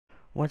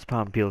What's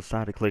poppin' people?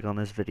 Start to click on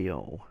this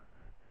video.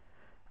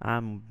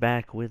 I'm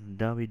back with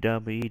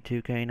WWE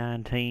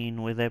 2K19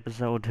 with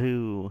episode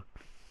 2.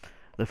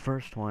 The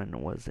first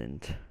one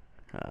wasn't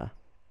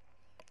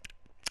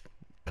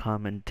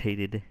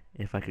commentated,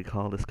 if I could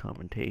call this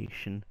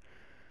commentation,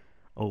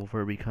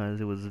 over because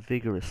it was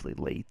vigorously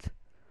late.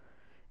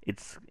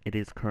 It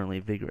is currently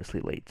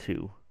vigorously late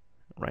too,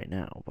 right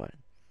now, but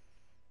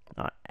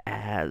not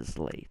as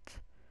late.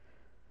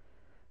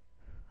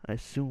 I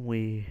assume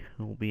we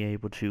will be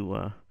able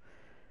to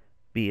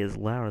be as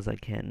loud as I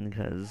can,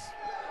 because,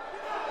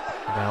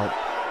 well,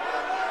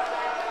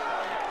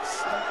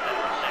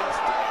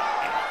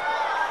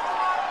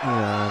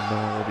 no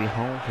one will be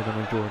home for the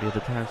majority of the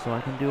time, so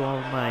I can do all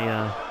of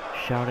my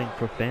shouting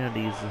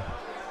profanities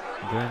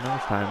during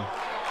those times.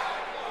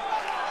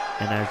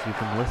 And as you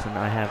can listen,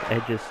 I have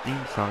Edge's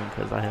theme song,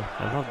 because I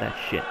love that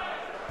shit.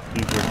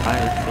 He's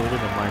retired, so it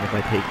doesn't mind if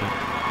I take him.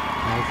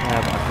 I also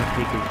have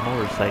Undertaker's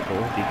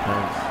motorcycle,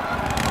 because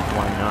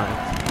why not?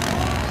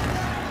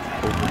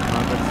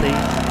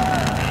 Overcompensate?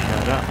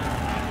 Shut up.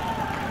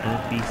 And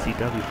it's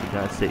BCW, for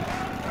God's sake.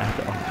 I have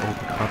to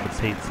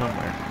overcompensate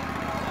somewhere.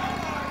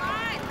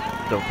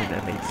 Don't think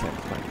that made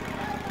sense, but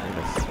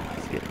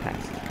let's get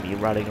past me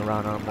riding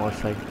around on a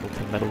motorcycle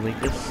to Metal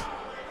Lingus.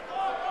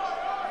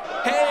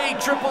 Hey,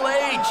 Triple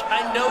H,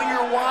 I know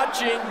you're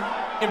watching.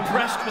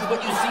 Impressed with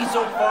what you see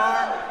so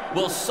far?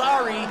 Well,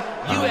 sorry,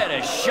 you had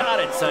a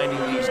shot at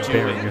signing these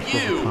two, and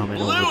you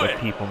blew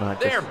it.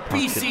 They're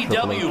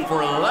BCW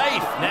for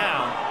life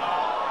now.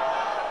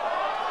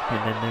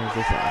 And then there's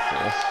this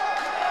asshole.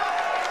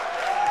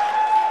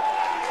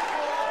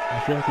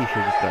 I feel like he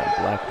should have just got a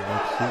black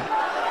work suit.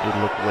 It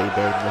would look way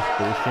better than this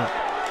bullshit.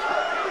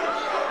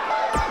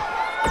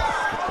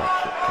 Skip that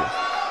shit too.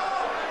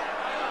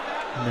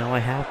 Now I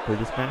have played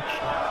this match.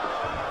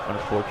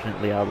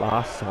 Unfortunately, I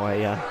lost, so I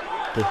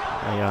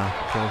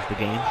closed the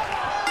game.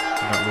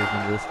 I'm not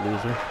losing to this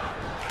loser.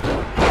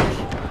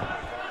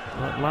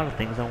 A lot of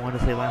things I wanted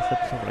to say last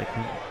episode, but I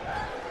couldn't.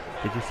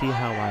 Did you see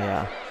how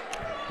I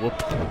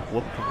whooped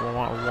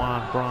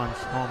Braun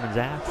Strowman's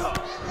ass?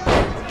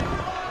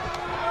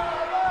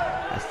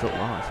 I still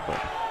lost, but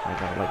I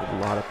got like a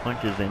lot of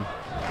punches in.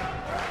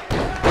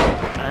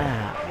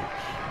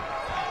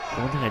 The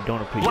one thing I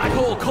don't appreciate. Black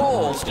Hole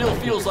Cole still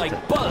feels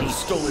like Buzz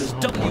stole his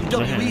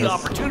WWE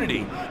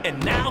opportunity,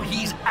 and now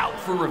he's out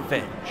for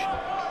revenge.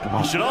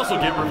 He should also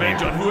get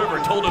revenge on whoever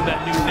told him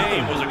that new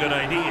name was a good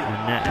idea.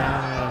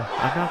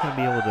 I'm not going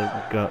to be able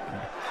to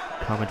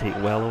commentate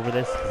well over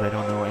this, because I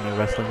don't know any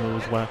wrestling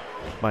moves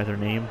by their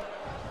name.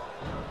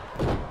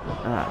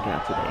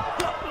 Got today.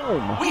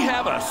 Boom. We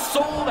have a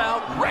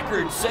sold-out,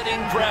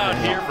 record-setting crowd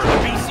here for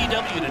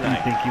BCW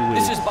tonight.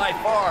 This is by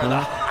far the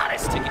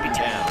hottest ticket in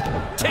town.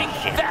 Take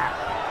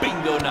that,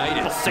 bingo night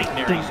at St.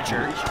 Mary's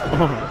Church.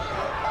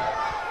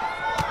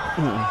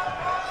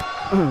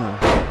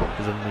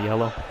 Is it in the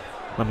yellow?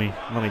 Let me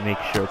make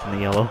sure it's in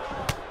the yellow.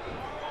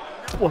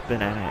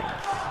 Whooping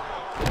ass.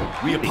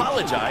 We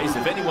apologize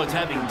if anyone's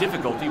having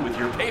difficulty with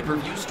your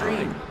pay-per-view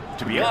stream.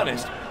 To be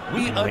honest,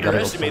 we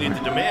underestimated the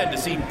demand to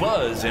see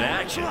Buzz in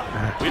action.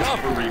 We'd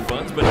offer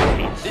refunds, but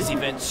this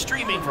event's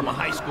streaming from a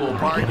high school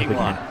parking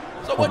lot.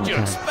 So what'd you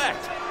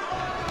expect?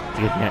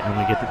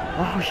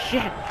 Oh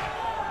shit!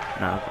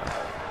 No,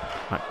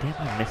 damn,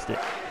 I missed it.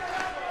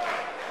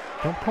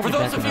 For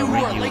those of you who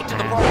are late to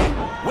the party,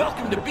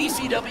 welcome to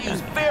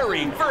BCW's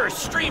very first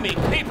streaming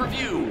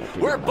pay-per-view,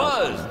 where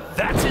Buzz,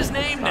 that's his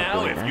name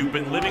now if you've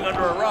been living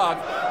under a rock,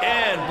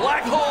 and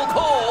Black Hole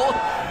Cole,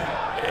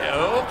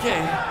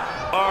 okay,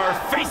 are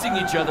facing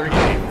each other in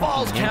a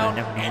Falls Count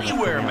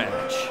Anywhere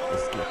match.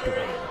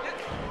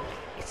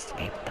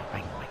 Escape the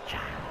ring, my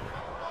child.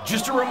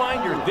 Just a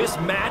reminder, this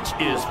match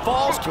is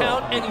Falls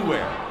Count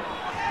Anywhere.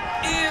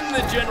 In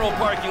the general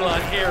parking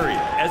lot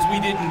area, as we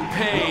didn't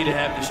pay to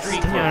have the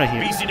street closed.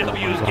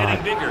 BCW is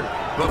getting bigger,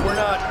 but we're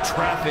not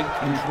traffic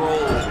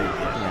control,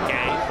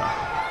 okay?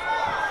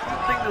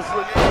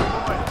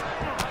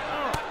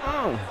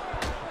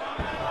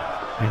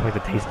 I like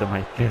the taste of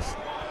my fist.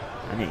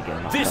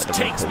 This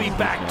takes me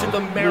back to the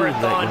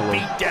marathon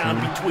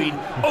beatdown between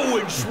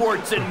Owen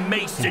Schwartz and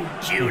Mason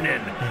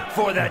Cunin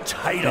for the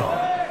title.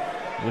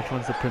 Which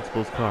one's the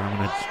principal's car? I'm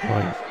gonna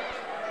destroy it.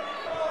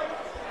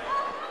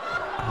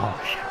 Oh,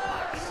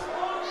 Shadowbox.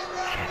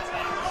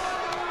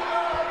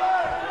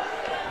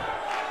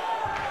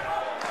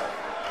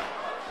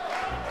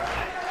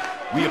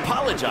 We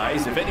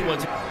apologize if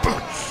anyone's...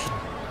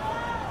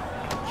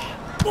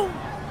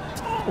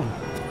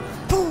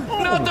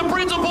 Not the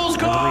principal's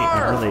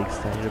car! I'm really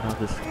excited about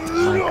this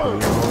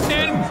MyCareer.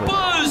 And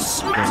Buzz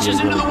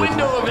smashes into the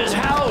window of his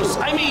house.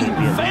 I mean,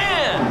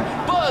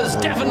 van! Buzz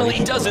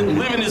definitely doesn't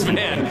live in his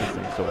van.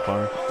 So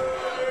far.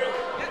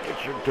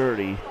 Get your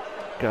dirty.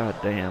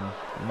 Goddamn.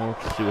 More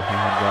to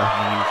hand off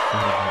me, you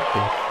son of a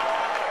bitch.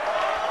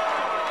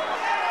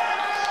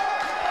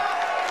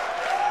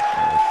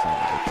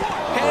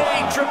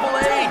 Hey, Triple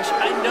H,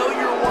 I know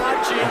you're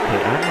watching.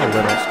 Okay, I'm a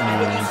little...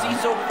 What you see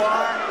so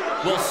far?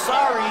 Well,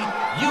 sorry,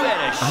 you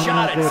had a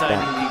shot at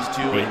signing these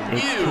two, and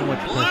you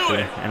blew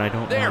it. And I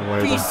don't They're know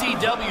where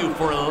BCW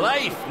for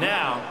life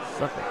now.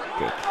 Suck a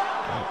dick.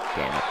 God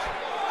damn it.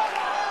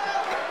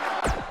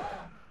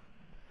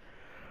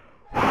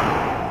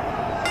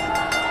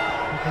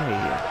 Okay.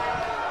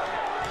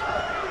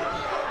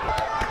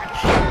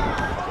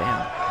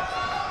 Damn.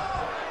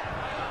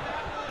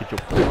 Get your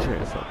bitch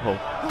ass up, ho.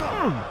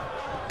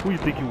 Who you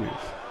think you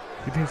is?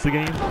 You think it's the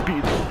game?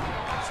 Bitch.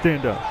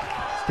 Stand up.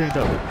 Stand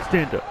up.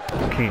 Stand up.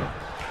 You can't.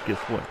 Guess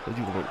what? Cause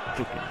you little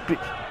fucking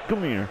bitch.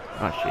 Come here.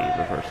 Ah, shit, you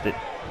reversed it.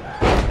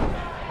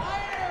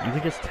 You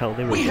can just tell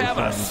they were We have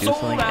a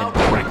sold-out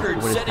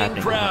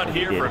record-setting crowd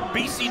here for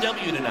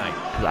BCW tonight.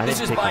 This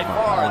is by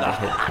far the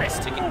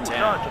hottest ticket in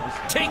town.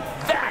 Take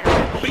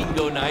that!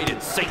 Bingo night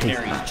at St.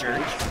 Mary's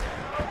Church.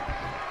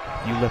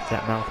 You left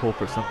that mouth hole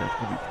for something that's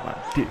gonna be my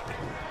dick.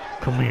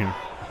 Come here.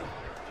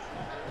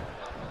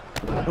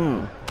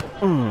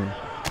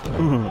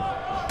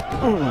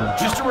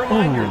 Just a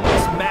reminder,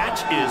 this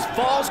match is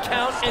Falls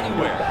Count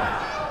Anywhere.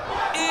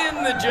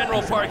 In the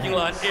general parking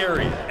lot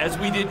area, as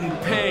we didn't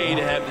pay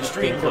to have the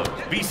street closed.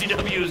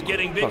 BCW is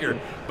getting bigger,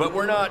 but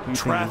we're not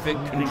traffic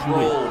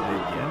control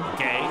yet,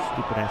 okay?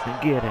 Stupid ass thing,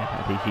 get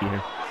out of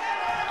here.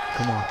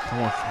 Come on,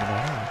 I want some of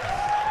that ass.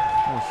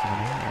 I want some of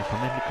that ass.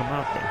 Don't make me come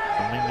out there.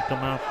 Don't make me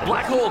come out there.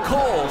 Black Hole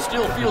Cole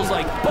still feels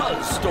like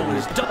Buzz stole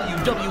his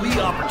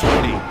WWE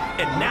opportunity,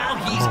 and now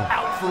he's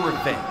out for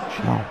revenge.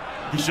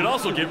 He should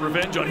also get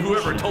revenge on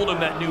whoever told him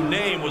that new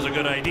name was a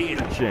good idea.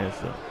 Cheers,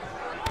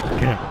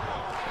 get out.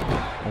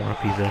 I want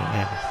a piece of that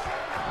ass.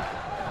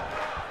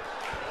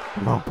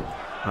 Come on.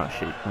 Oh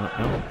shit. No.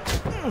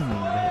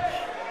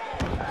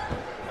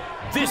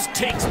 This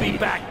takes me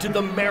back to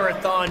the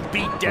marathon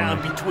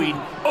beatdown between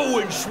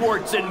Owen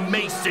Schwartz and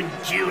Mason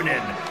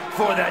Cunin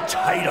for the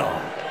title.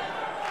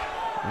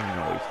 I don't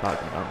know what he's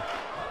talking about.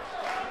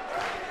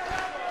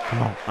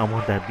 Come on. I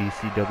want that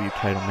BCW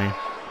title, man.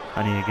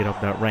 I need to get up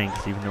that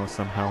ranks, even though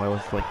somehow I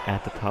was like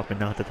at the top and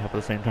not at the top at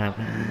the same time.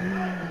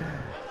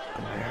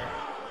 Come here.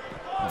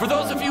 For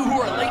those of you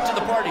who are late to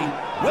the party,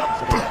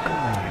 not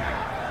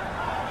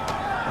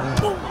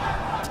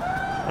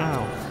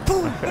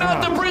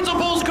the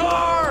principal's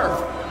car!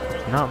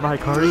 Not my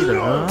car either,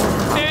 huh?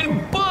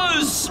 And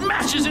Buzz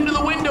smashes into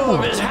the window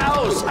of his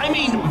house. I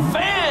mean,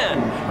 van!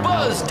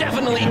 Buzz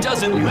definitely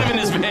doesn't live in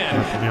his van.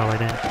 You know, like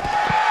that.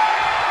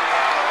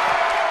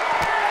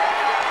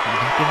 I'm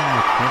not giving you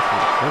a chance to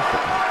reverse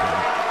it.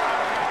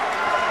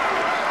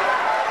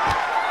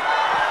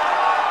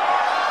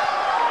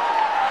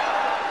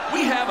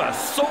 We have a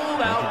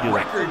sold-out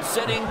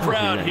record-setting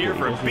crowd here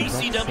for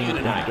BCW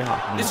tonight.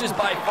 This is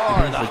by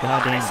far the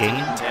hottest game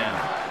in town.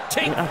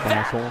 Take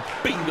that!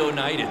 Bingo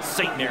night at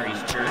St.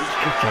 Mary's Church.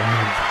 Get your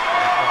hands up.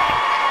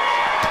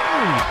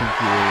 Who do you think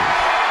you is?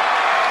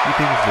 You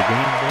think it's the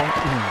game, boy?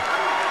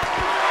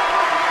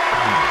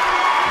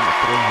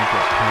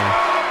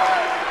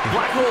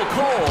 Black Hole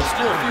Cole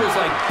still feels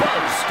like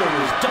Buzz stole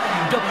his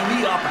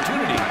WWE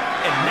opportunity,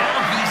 and now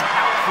he's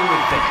out for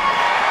revenge.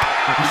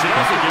 He should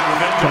also get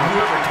revenge on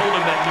whoever told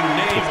him that new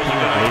name was a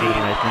good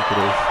idea. I think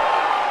it is.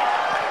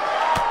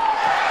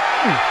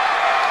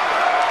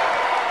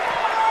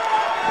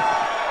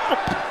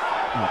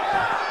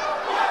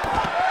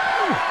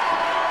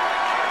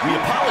 We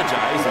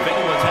apologize if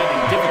anyone's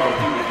having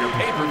difficulty with your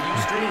pay-per-view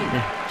stream.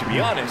 To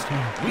be honest,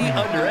 we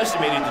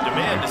underestimated the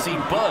demand to see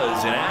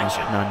Buzz in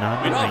action.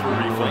 We'd offer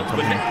refunds,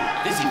 but hey,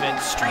 this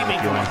event's streaming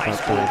from a high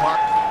school park.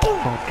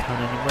 Don't count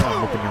anywhere.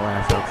 I'm whooping your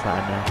ass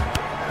outside now.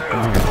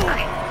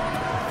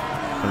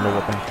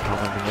 Lower back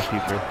comment in the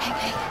future.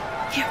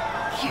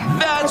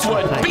 That's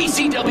what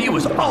BCW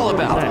is all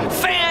about.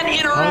 Fan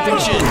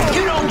interaction.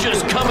 You don't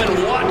just come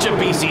and watch a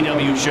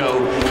BCW show.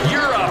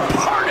 You're a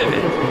part of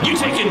it. You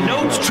taking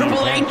notes,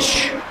 Triple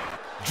H?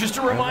 Just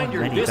a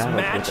reminder, this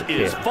match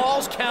is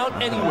Falls Count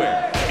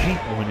Anywhere.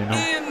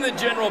 In the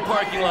general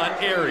parking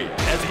lot area,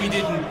 as we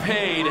didn't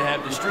pay to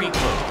have the street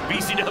closed.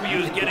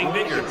 BCW is getting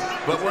bigger,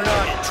 but we're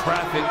not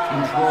traffic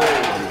controlled.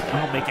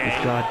 I'll make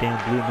this goddamn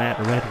blue mat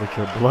red with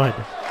your blood.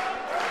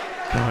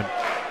 God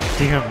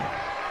damn it.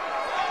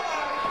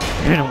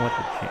 You don't want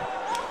the chance.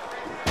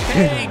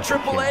 Hey,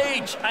 Triple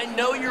H, I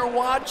know you're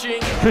watching.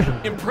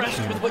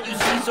 Impressed with what you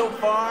see so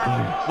far?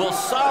 Well,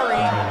 sorry,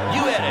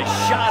 you had a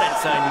shot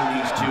at signing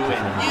these two,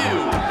 and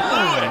you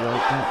blew it.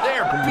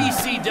 They're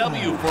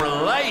BCW for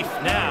life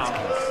now.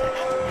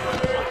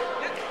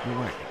 You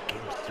weren't a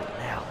gangster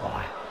now,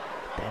 boy.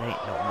 That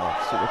ain't no more,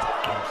 so it's a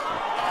gangster.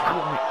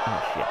 Oh,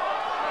 shit.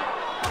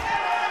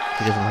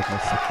 He doesn't like my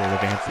sexual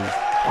advances.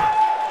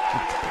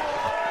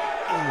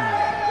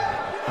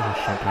 Oh,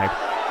 shit, I'm tired.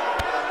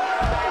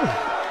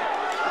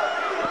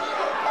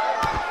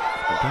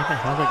 Damn it,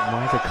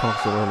 why is it come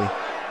so early?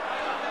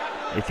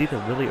 It's either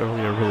really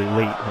early or really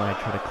late when I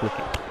try to click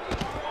it.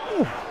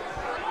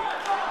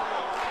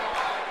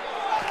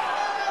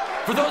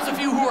 For those of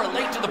you who are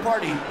late to the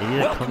party,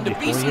 welcome to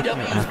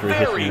BCW's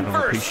very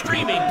first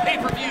streaming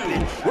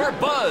pay-per-view. We're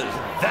Buzz,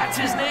 that's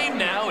his name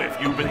now if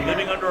you've been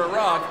living under a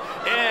rock,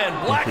 and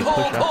Black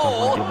Hole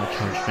Cole.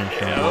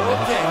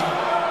 Okay.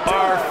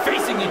 are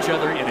facing each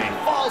other in a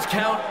Falls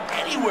Count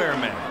Anywhere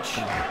match.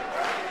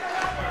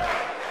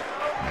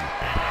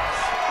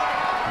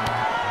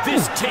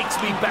 This takes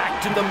me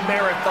back to the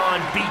marathon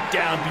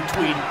beatdown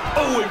between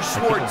Owen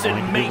Schwartz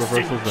and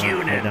Mason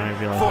Cunin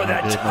for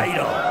the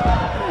title.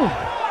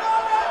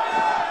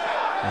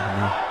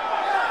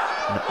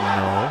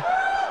 No.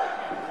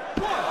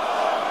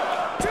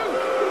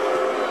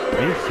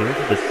 Are you serious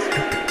with this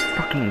stupid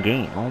fucking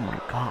game? Oh my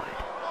god.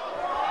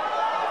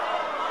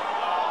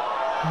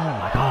 Oh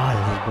my god,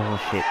 this is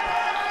bullshit.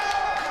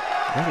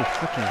 Are you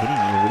freaking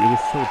kidding me? It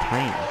was so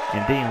tiny.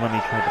 And they didn't let me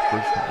try the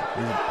first time.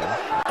 This is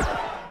bullshit.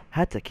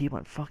 Had to keep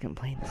on fucking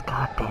playing this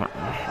goddamn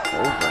mission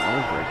over and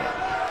over again.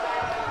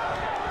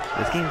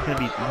 This game's gonna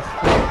be, this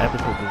whole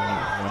episode is gonna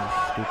be one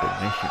stupid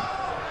mission.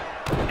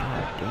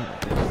 God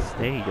damn it,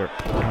 stay your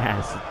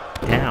ass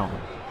down.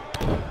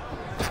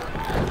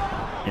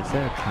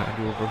 Instead of trying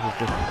to do reversals,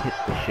 just hit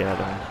the shit out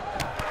of them.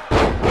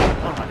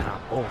 Oh my god,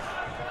 both.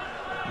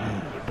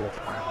 You both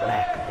are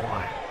black,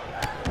 boy.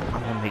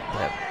 I'm gonna make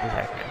that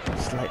black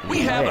slightly We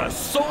have red. a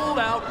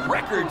sold-out,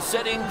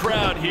 record-setting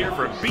crowd here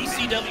for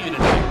BCW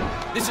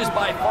tonight. This is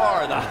by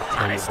far the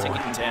hottest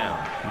ticket in town.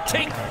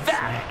 Take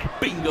that,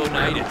 bingo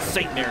night at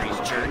St. Mary's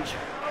Church.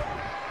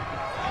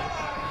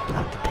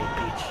 Not today,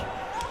 bitch.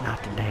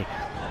 Not today.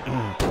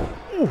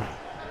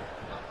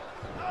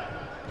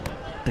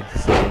 Think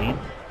this is the game?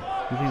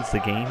 You think it's the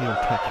game? You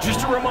don't touch Just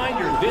me. a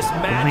reminder, this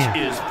match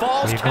is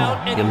Falls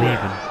Count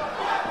Anywhere.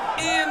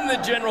 In the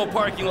general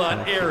parking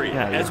lot area,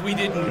 as we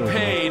didn't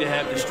pay to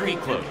have the street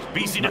closed.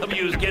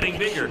 BCW is getting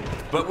bigger,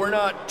 but we're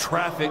not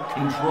traffic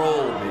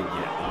control big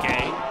yet,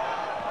 okay?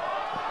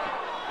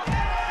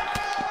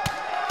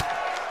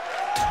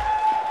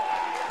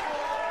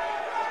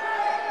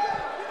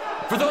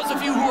 For those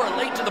of you who are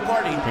late to the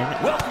party,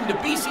 welcome to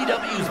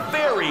BCW's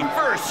very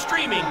first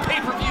streaming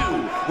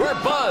pay-per-view, where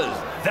Buzz,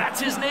 that's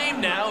his name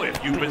now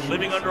if you've been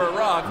living under a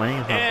rock,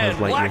 and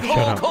Black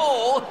Hole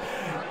Cole,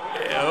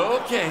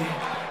 okay,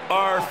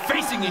 are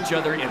facing each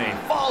other in a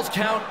Falls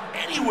Count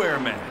Anywhere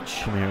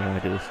match. Come here, I'm gonna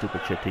do this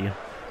stupid shit to you.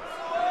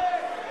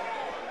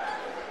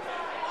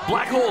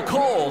 Black Hole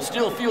Cole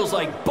still feels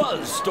like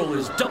Buzz stole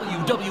his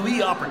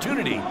WWE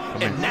opportunity,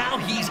 and now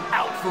he's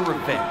out for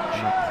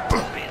revenge.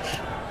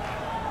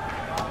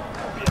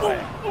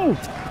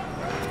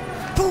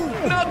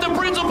 Not the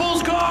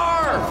principal's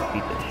car!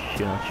 Beat the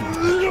shit out you with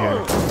the chair.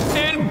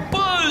 And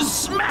Buzz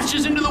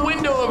smashes into the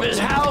window of his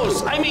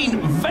house. I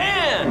mean,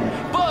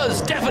 van!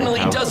 Buzz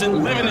definitely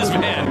doesn't live in his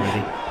van.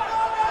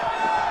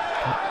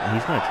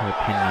 He's gonna try to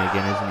pin me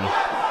again, isn't he?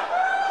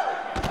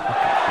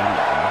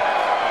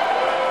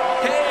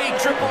 Hey,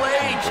 Triple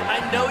H, I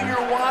know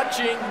you're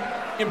watching.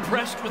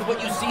 Impressed with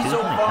what you see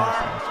so far?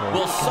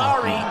 Well,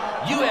 sorry,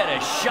 you had a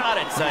shot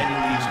at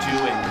signing these two,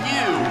 and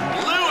you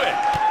blew it.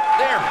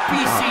 They're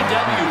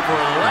BCW for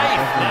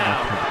life now.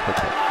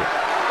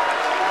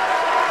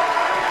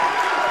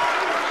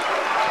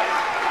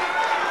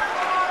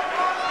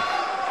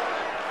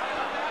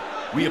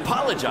 We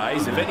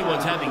apologize if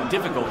anyone's having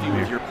difficulty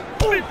with your...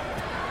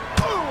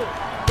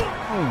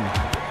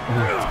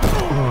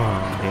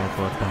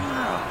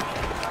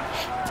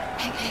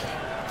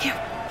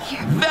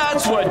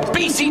 That's what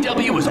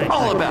BCW is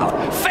all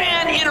about.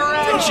 Fan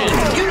interaction.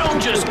 You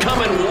don't just come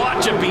and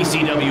watch a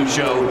BCW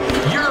show.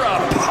 You're a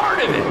part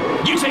of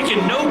it. You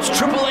taking notes,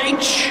 Triple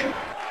H?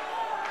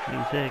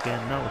 You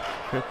taking notes,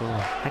 Triple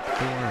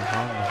Hector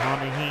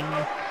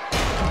Honahine?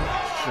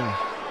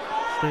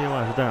 Stay your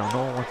ass down. No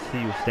one wants to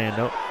see you stand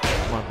up.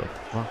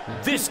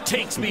 Motherfucker. This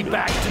takes me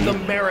back to the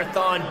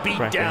marathon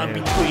beatdown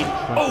between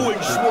Owen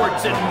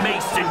Schwartz and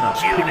Mason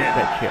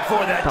Cunin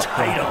for the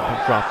title.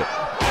 Drop it.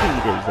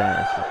 Beat his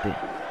ass with it.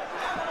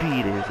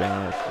 Beat his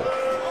ass with it.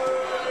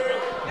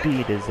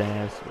 Beat his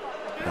ass with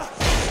it.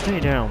 Stay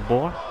down,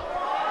 boy.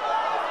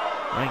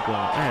 I ain't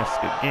gonna ask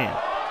again.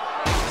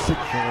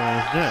 Sit your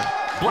ass down.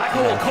 Black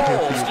Hole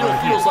Cole still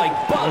feels like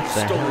Buzz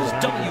stole his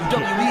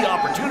WWE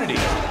opportunity,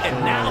 and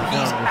now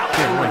he's out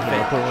for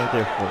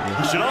revenge.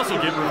 He should also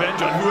get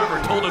revenge on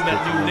whoever told him that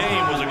new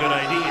name was a good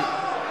idea.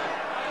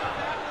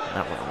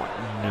 Not what I want.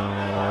 No.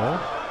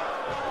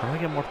 How do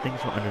I get more things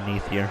from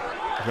underneath here?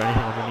 Is there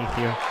anything underneath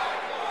here?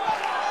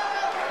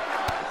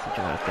 Sit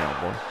your ass down,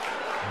 boy.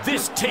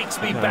 This takes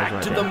me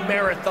back to the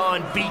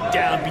marathon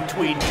beatdown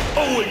between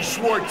Owen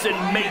Schwartz and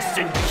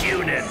Mason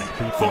Cunin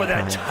for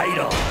the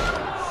title.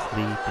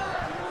 Sleeping time.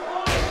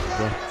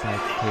 Left side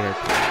chair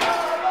time.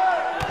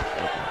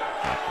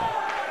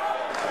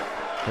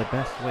 The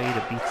best way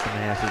to beat some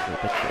ass is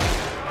with a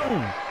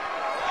chair.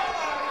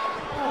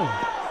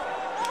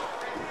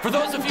 For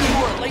those of you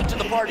who are late to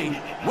the party,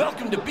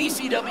 welcome to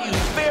BCW's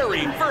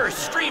very first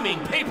streaming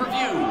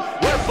pay-per-view,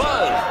 where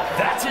Buzz,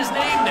 that's his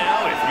name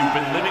now if you've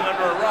been living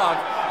under a rock,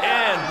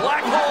 and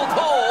Black Hole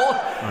Cole,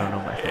 I don't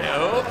know my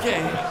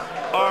okay,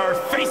 are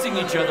facing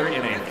each other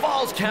in a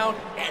Falls Count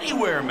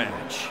Anywhere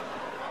match.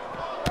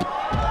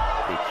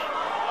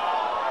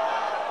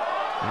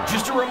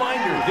 Just a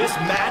reminder, this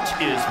match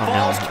is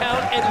Falls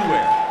Count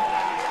Anywhere.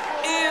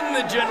 In In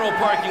the general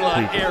parking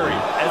lot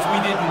area, as we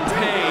didn't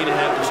pay to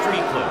have the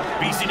street closed.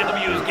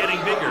 BCW is getting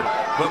bigger,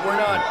 but we're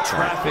not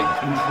traffic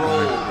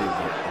controlled,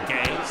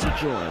 okay? Sit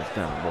your ass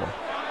down, boy.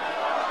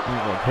 I'm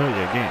gonna tell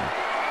you again.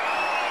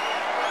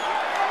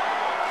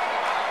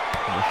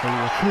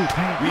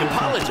 We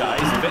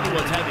apologize if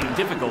anyone's having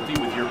difficulty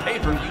with your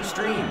pay-per-view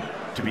stream.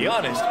 To be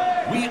honest,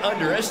 we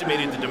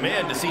underestimated the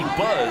demand to see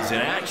Buzz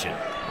in action.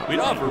 We'd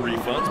offer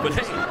refunds, but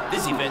hey,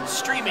 this event's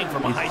streaming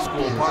from a high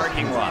school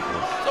parking lot.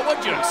 So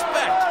what'd you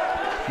expect?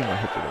 You know what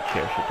hit the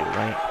chair should do,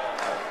 right?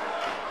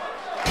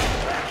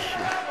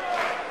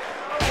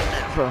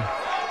 Never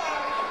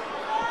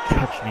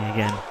touch me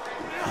again.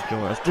 Sit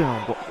your ass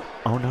down, boy.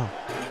 Oh no,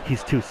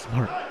 he's too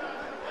smart.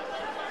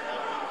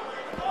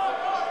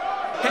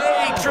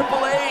 Hey,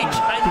 Triple H,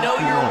 I know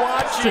you're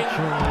watching.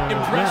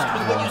 Impressed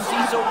with what you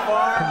see so far?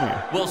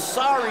 Well,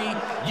 sorry,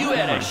 you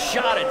had a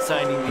shot at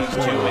signing these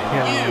two,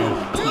 and you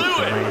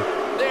blew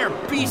it. They're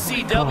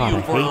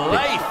BCW for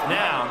life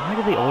now. Why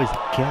do they always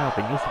get up?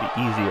 It used to be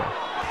easier.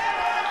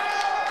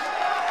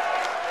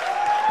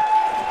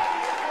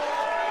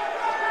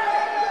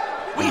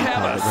 We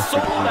have a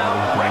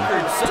sold-out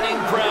record-setting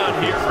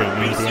crowd here for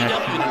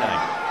BCW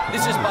tonight.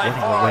 This is by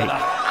far the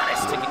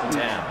hottest ticket in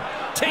town.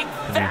 Take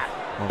that!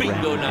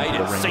 Bingo night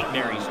at St.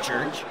 Mary's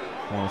Church.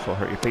 Almost will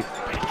hurt your face,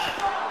 bitch.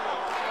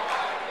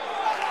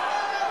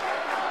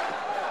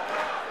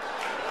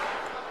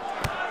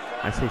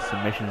 I say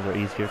submissions are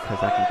easier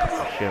because I can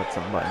share out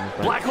some buttons.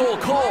 Black Hole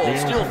Cole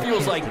still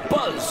feels like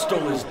Buzz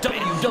stole his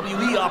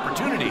WWE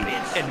opportunity,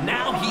 and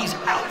now he's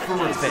out for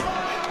revenge.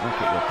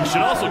 He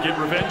should also get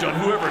revenge on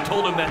whoever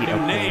told him that new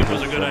name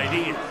was a good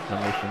idea.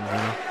 Submissions,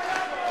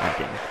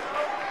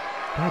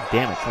 God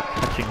damn it, stop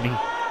touching me,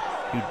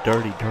 you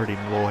dirty, dirty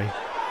boy.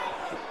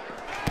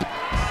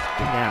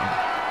 Down.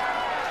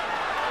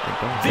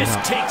 This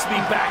takes me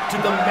back to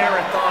the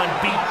marathon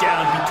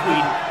beatdown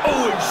between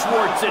Owen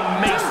Schwartz and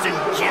Mason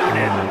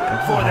Jr.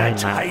 For the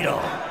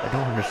title. I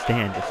don't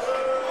understand. Just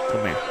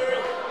come here.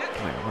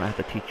 Come here. I'm gonna have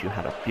to teach you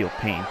how to feel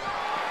pain.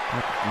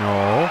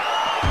 No.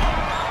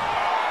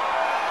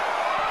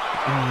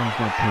 Oh, he's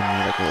gonna pin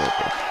me like a little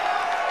bitch.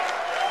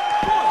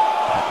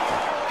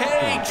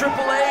 Hey,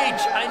 Triple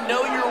H, I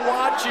know you're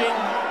watching.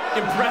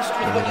 Impressed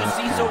with what you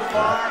see so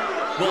far?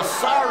 Well,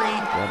 sorry,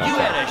 you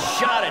had a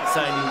shot at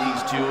signing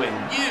these two, and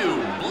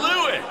you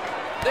blew it.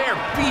 They're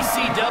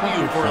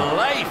BCW for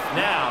life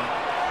now.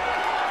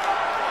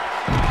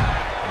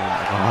 Oh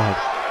my god.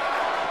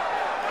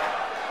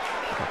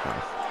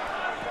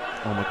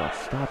 Oh my god,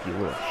 stop, you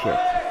little shit.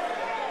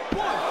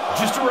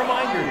 Just a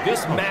reminder,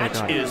 this match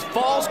is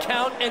Falls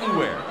Count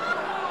Anywhere.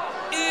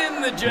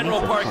 In the general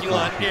parking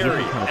lot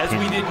area, as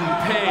we didn't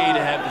pay to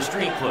have the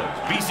street closed.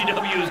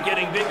 BCW is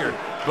getting bigger,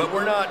 but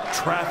we're not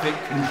traffic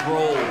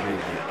controlled,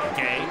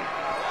 okay?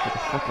 Get the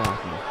fuck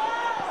off me.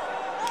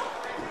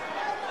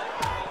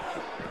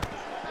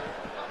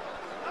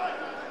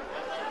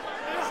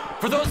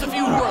 For those of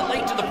you who are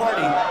late to the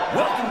party,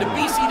 welcome to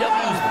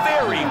BCW's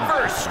very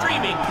first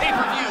streaming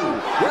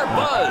pay-per-view, where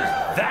Buzz,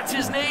 that's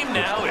his name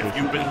now if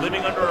you've been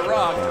living under a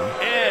rock,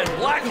 and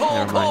Black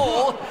Hole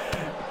Cole,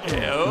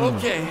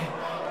 okay,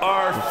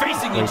 are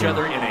facing each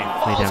other in a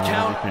Falls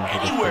Count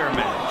Anywhere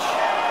match.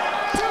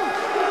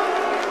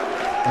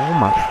 Oh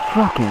my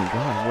fucking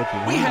god, what's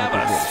wrong? We have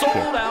a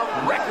sold-out,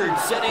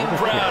 record-setting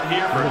crowd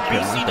here for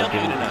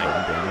BCW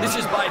tonight. This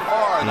is by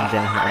far the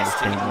hottest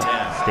ticket in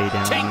town.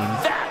 Take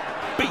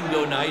that,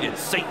 bingo night at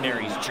St.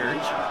 Mary's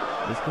Church.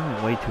 It's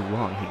going way too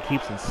long. He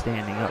keeps on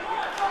standing up.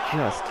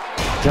 Just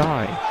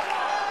die.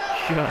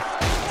 Just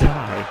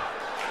die.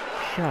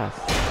 Just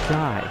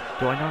die.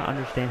 Do I not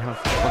understand how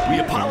fucking... We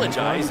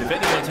apologize if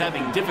anyone's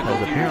having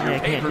difficulty with your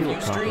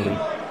pay-per-view stream.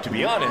 To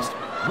be honest,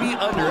 we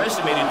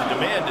underestimated the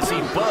demand to see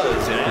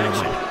Buzz in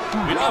action.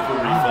 We'd offer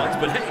refunds,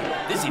 but hey,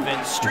 this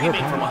event's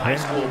streaming from a high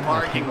school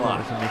parking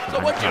lot. So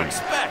what'd you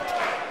expect?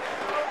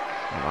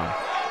 Hold on.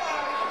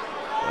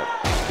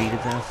 Beat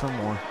his ass some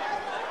more.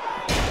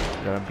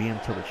 Gotta beat him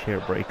till the chair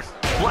breaks.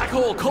 Black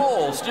Hole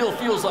Cole still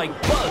feels like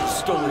Buzz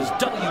stole his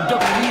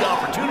WWE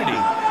opportunity,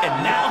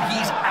 and now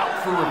he's out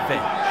for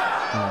revenge.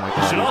 Oh my god.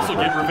 He should also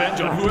get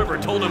revenge on whoever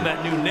told him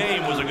that new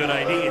name was a good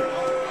idea.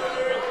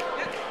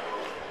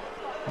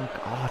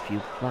 Fuck off, you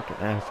fucking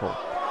asshole.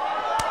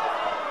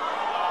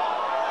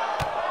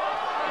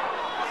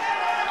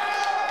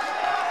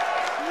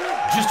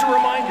 Just a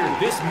reminder,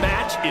 this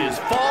match is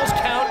Falls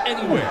Count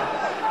Anywhere.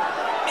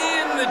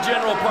 In the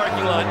general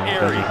parking lot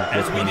area,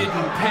 as we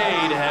didn't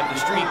pay to have the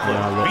street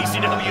closed.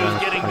 BCW is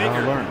getting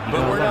bigger,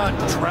 but we're not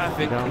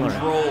traffic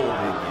controlled.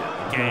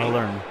 Okay? I'll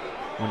learn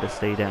when to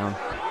stay down.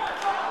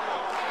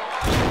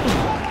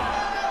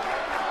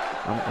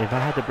 If I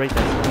had to break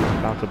that spine, I'm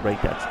about to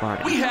break that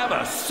spine. We have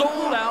a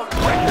sold-out,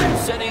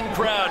 record-setting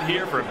crowd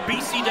here for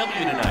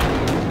BCW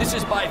tonight. This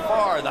is by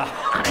far the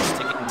hottest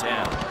ticket in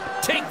town.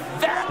 Take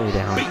that,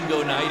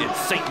 bingo night at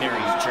St.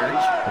 Mary's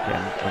Church. Okay,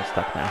 I'm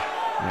stuck now.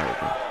 There we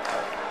go.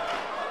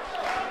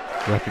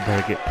 You have to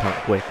better get cut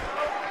quick.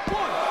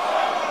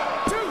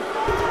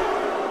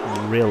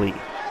 1, 2. Really?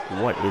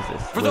 What is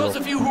this? For those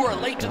of you who are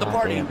late to the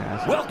party,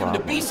 welcome to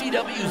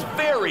BCW's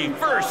very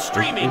first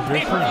streaming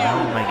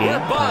pay-per-view. We're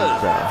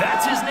Buzz,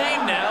 that's his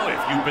name now if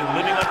you've been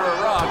living under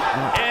a rock,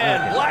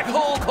 and Black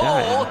Hole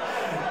Cole,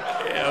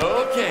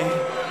 okay,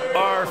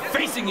 are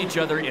facing each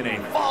other in a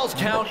Falls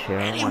Count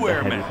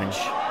Anywhere match.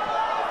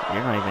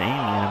 You're not even aiming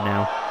at him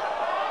now.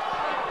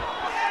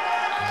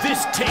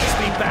 This takes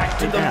me back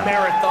to the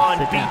marathon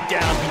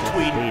beatdown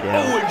between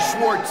Owen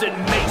Schwartz and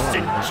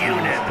Mason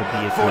Cunin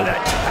for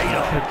that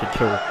title.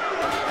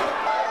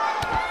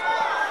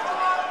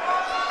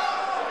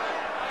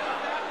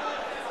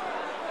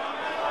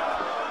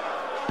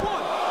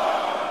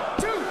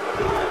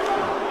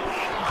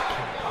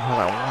 Oh,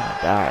 I want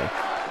to die.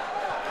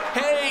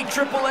 Hey,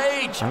 Triple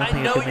H, I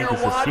know you're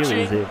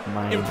watching.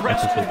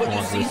 Impressed with what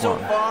you see so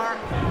far?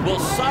 Well,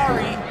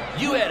 sorry,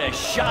 you had a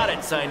shot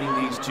at signing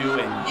these two,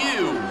 and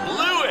you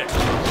blew it.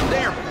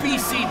 They're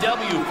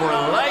BCW for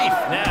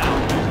life now.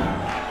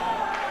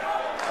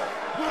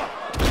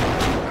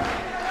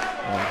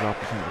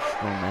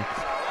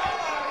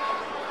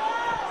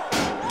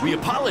 We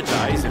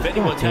apologize if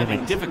anyone's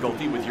having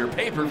difficulty with your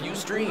pay-per-view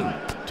stream.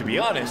 To be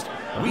honest,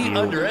 we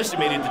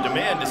underestimated the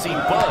demand to see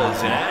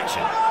Buzz in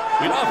action.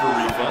 We'd offer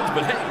refunds,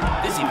 but hey,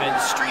 this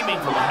event's streaming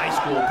from a high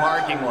school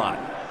parking lot.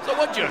 So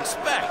what'd you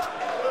expect?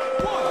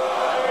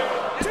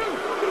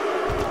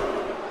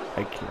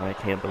 I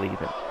can't believe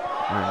it.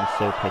 I'm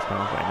so pissed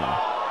off right now.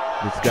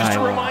 This guy Just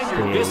a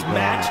reminder, this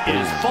match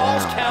is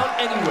Falls Count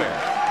Anywhere.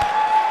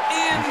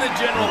 In the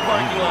general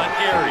parking lot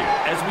area,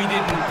 as we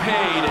didn't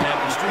pay to have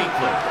the street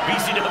clear.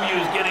 BCW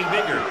is getting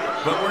bigger,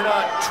 but we're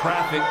not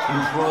traffic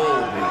control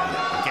bigger,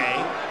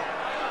 okay?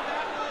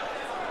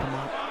 Come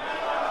on.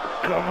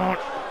 Come on.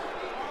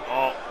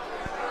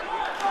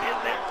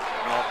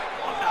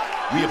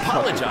 We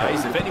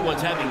apologize if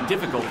anyone's having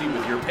difficulty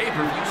with your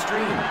pay-per-view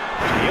stream.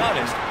 To be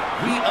honest,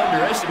 we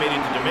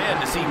underestimated the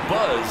demand to see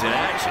Buzz in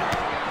action.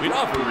 We'd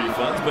offer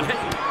refunds, but hey,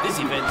 this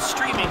event's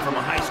streaming from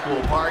a high school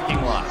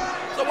parking lot.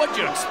 So what'd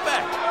you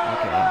expect?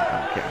 Okay, I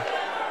don't care.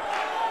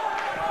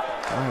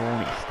 Why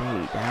won't he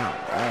stay down?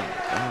 Oh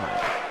my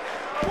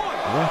god.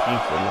 The ref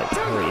needs to, like,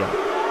 hurry up.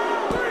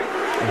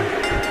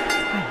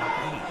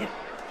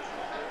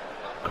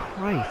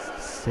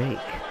 Christ's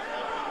sake.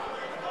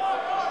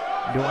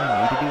 Do I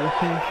need to do a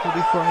finisher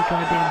before I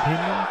goddamn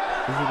pin him?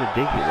 This is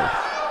ridiculous.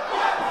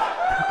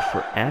 It took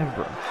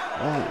forever.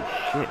 Holy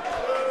shit.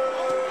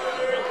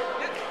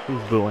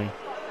 Who's booing?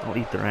 I'll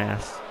eat their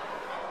ass.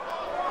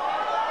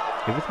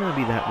 If it's gonna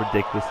be that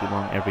ridiculously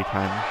long every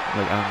time,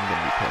 like, I'm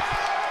gonna be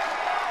pissed.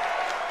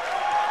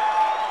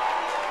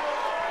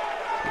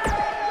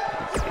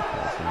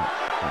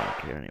 I don't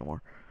care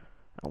anymore.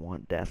 I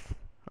want death.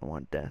 I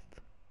want death.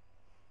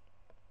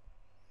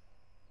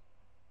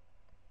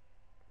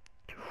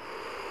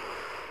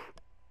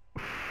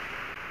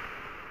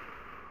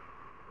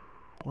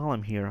 While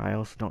I'm here, I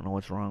also don't know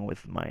what's wrong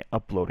with my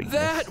uploading.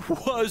 That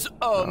was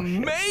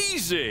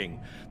amazing!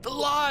 The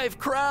live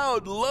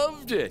crowd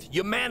loved it.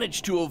 You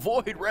managed to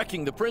avoid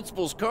wrecking the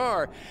principal's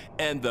car,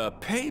 and the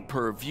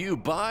pay-per-view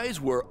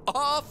buys were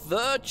off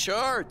the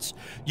charts.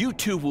 You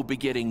two will be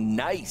getting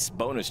nice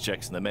bonus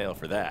checks in the mail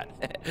for that.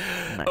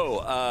 Nice.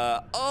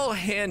 I'll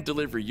hand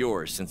deliver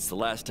yours since the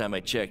last time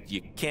I checked,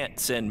 you can't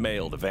send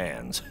mail to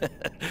vans. That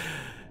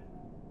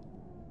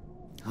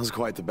was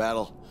quite the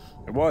battle.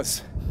 It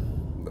was.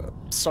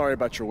 Sorry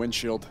about your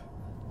windshield.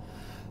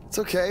 It's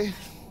okay.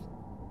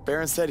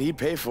 Baron said he'd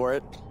pay for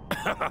it.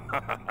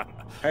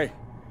 Hey,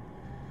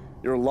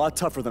 you're a lot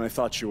tougher than I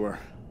thought you were.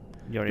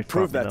 You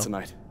proved that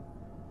tonight.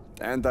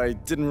 And I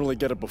didn't really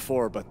get it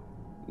before, but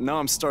now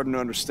I'm starting to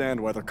understand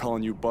why they're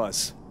calling you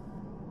Buzz.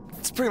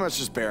 It's pretty much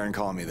just Baron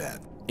calling me that.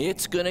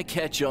 It's gonna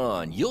catch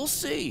on. You'll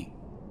see.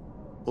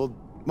 Well,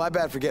 my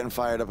bad for getting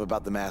fired up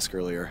about the mask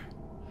earlier.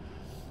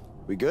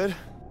 We good?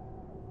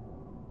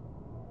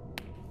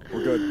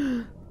 We're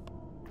good.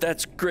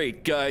 That's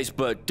great, guys,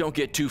 but don't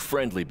get too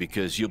friendly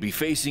because you'll be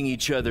facing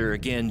each other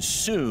again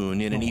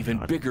soon in an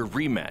even bigger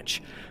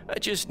rematch. I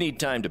just need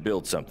time to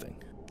build something.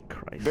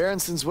 Christ. Baron,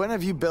 since when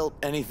have you built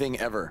anything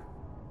ever?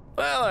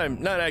 Well,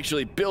 I'm not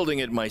actually building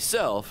it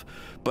myself,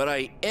 but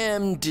I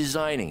am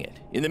designing it.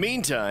 In the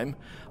meantime,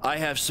 I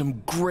have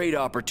some great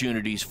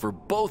opportunities for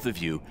both of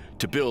you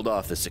to build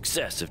off the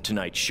success of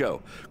tonight's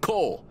show.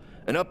 Cole,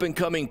 an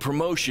up-and-coming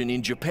promotion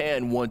in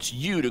Japan wants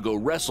you to go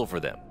wrestle for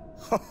them.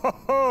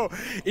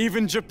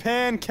 Even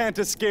Japan can't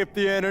escape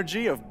the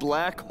energy of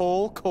Black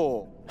Hole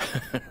Cole.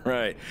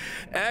 Right.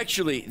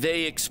 Actually,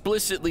 they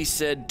explicitly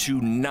said to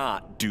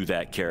not do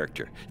that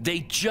character.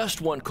 They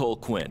just want Cole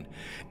Quinn.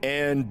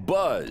 And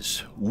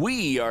Buzz,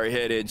 we are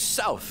headed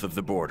south of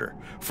the border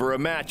for a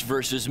match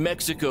versus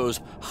Mexico's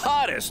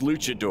hottest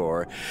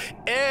luchador,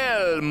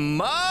 El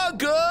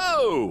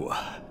Mago!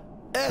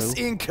 Es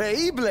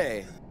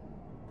increíble!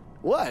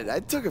 What? I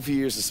took a few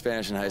years of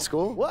Spanish in high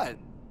school. What?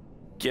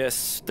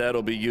 Guess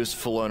that'll be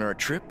useful on our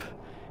trip.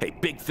 Hey,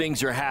 big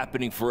things are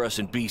happening for us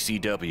in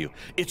BCW.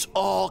 It's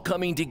all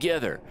coming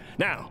together.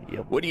 Now,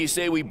 what do you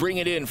say we bring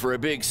it in for a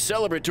big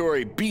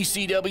celebratory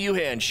BCW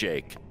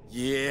handshake?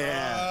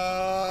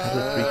 Yeah. How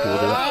does 3 people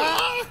do it?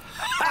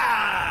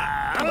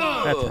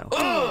 That's how.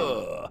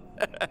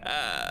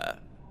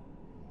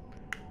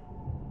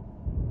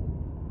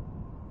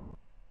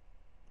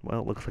 Well,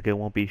 it looks like it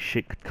won't be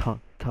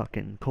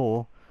shit-talking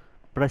Cole,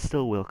 but I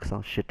still will, because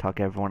I'll shit-talk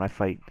everyone I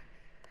fight.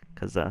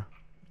 Because,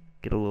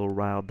 get a little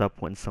riled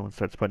up when someone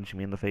starts punching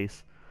me in the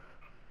face.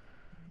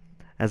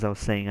 As I was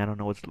saying, I don't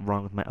know what's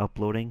wrong with my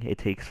uploading. It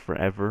takes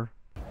forever,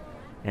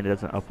 and it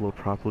doesn't upload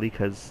properly,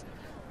 because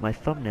my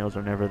thumbnails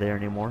are never there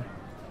anymore.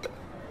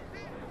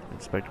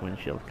 Inspect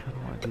windshield. I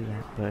don't want to do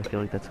that, but I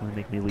feel like that's going to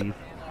make me leave.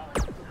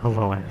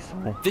 Hello,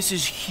 asshole. This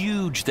is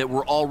huge that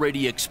we're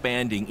already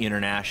expanding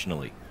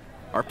internationally.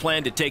 Our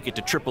plan to take it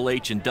to Triple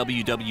H and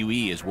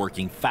WWE is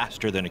working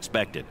faster than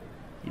expected.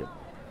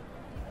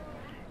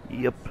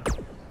 Yep.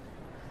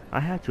 I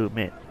have to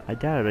admit, I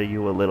doubted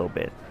you a little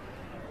bit.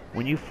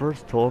 When you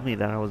first told me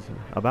that I was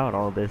about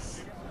all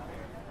this,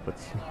 but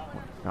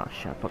oh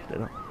shit, I fucked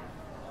it up.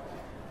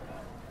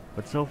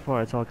 But so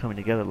far, it's all coming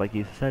together like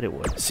you said it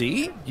would.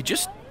 See? You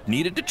just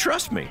needed to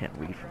trust me. Can't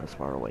read from this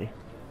far away.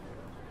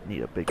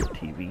 Need a bigger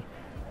TV.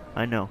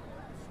 I know.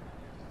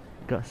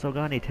 So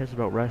got any tips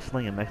about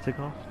wrestling in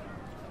Mexico?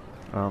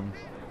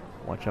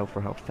 Watch out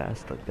for how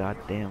fast the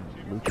goddamn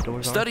luchadors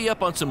are. Study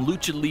up on some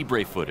lucha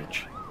libre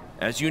footage.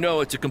 As you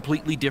know, it's a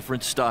completely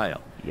different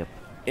style. Yep.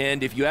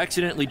 And if you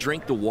accidentally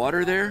drink the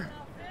water there,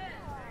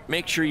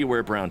 make sure you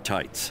wear brown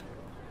tights.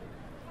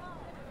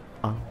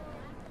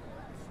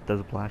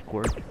 Does black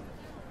work?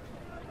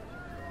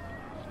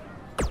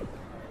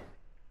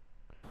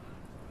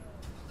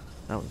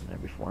 That wasn't there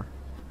before.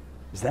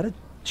 Is that a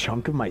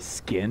chunk of my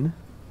skin?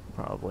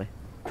 Probably.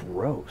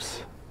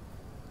 Gross.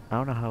 I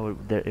don't know how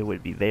it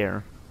would be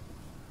there.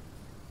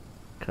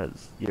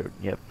 Because you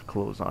have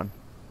clothes on.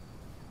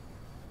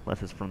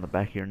 Unless it's from the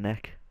back of your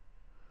neck.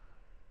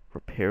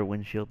 Repair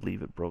windshield,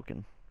 leave it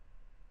broken.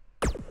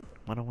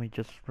 Why don't we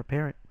just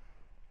repair it?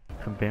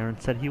 Baron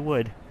said he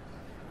would.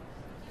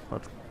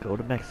 Let's go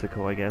to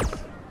Mexico, I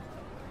guess.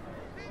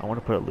 I want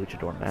to put a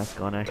luchador mask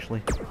on,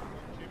 actually.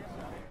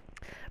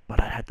 But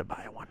I had to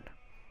buy one.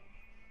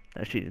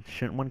 Actually,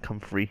 shouldn't one come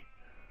free?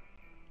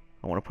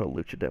 I want to put a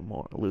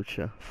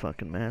lucha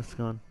fucking mask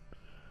on.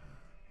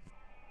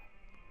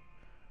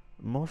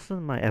 Most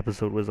of my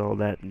episode was all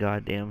that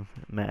goddamn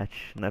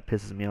match, and that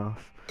pisses me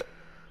off.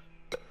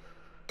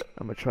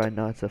 I'm gonna try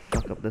not to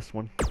fuck up this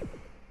one.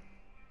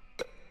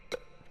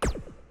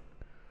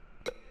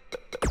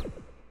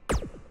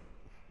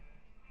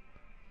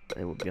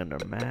 It would be under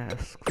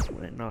masks,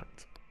 would it not?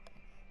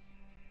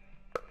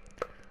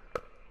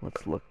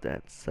 Let's look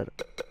at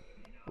setup.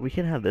 We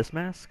can have this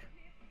mask?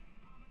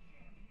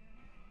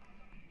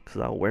 Because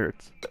I'll wear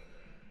it.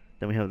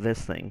 Then we have this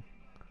thing.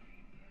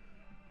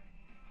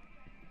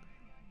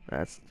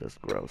 That's just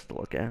gross to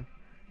look at.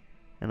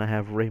 And I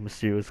have Rey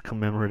Mysterio's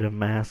commemorative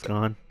mask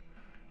on.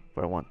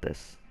 But I want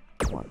this.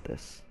 I want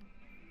this.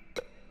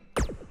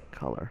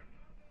 Color.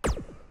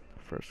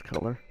 First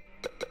color.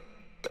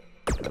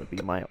 Gotta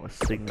be my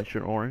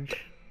signature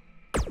orange.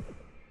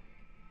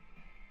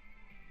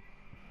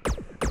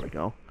 There we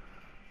go.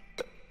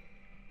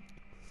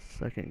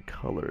 Second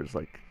color is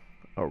like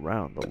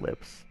around the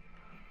lips.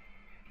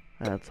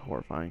 That's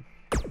horrifying.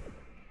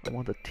 I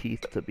want the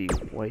teeth to be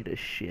white as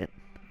shit.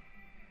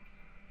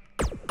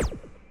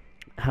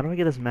 How do I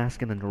get this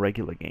mask in the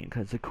regular game?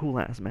 Because it's a cool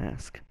ass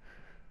mask.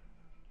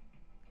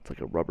 It's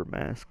like a rubber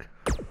mask.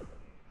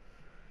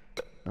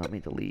 Not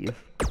mean to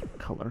leave.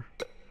 Color.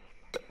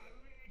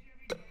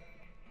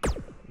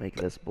 Make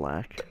this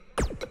black.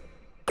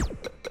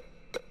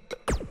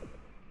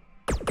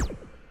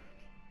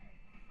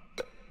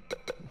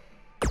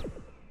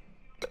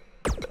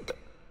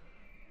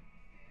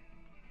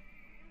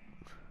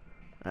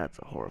 That's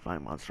a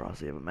horrifying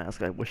monstrosity of a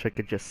mask. I wish I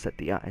could just set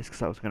the eyes,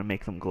 because I was going to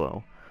make them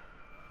glow.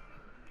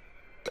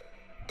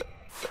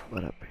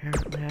 But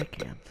apparently I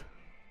can't.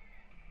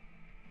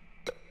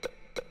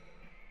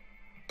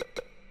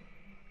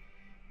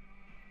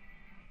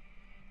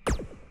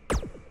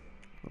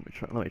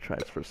 Let me try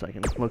this for a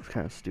second. It looks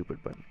kind of stupid,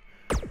 but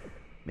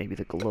maybe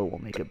the glow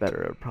will make it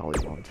better. It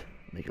probably won't.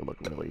 Make it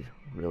look really,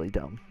 really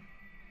dumb.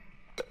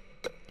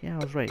 Yeah,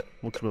 I was right.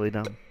 Looks really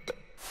dumb.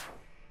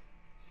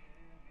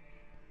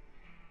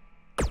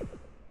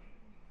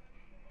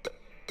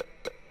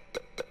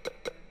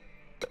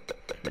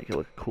 Make it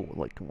look cool,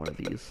 like one of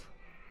these.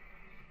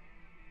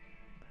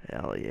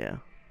 Hell yeah.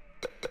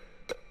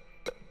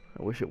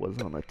 I wish it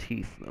wasn't on the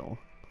teeth, though,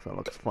 because that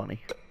looks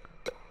funny.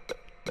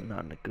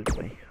 Not in a good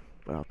way,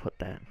 but I'll put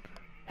that.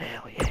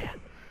 Hell yeah.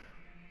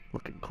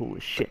 Looking cool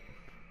as shit.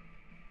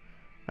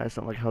 I just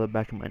don't like how the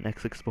back of my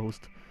neck's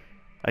exposed.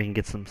 I can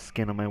get some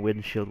skin on my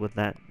windshield with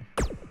that.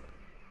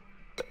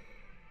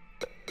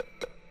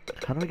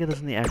 How do I get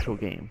this in the actual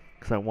game?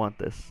 Because I want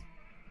this.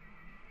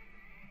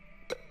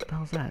 What the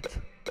hell's that?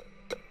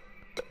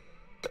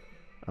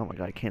 Oh my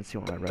god, I can't see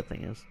what my red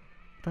thing is.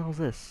 What the hell's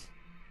this?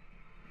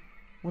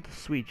 What the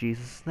sweet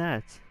Jesus is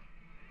that?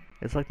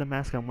 It's like the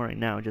mask I'm wearing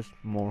now, just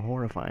more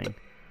horrifying.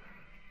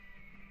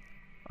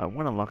 I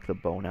want to unlock the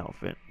bone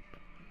outfit.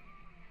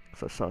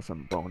 Because I saw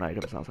some bone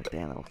items and I was like,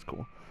 damn, that looks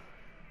cool.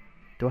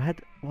 Do I have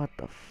to, what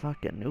the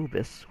fuck,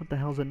 Anubis? What the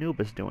hell's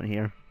Anubis doing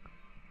here?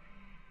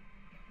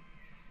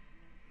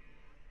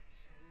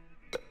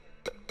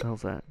 What the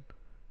hell's that?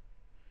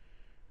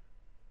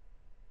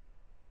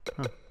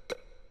 Huh.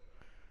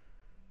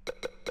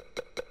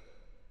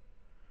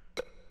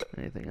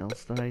 Anything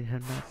else that I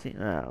have not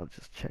seen? I'll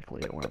just check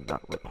later when I'm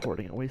not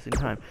recording and wasting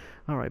time.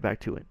 Alright, back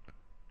to it.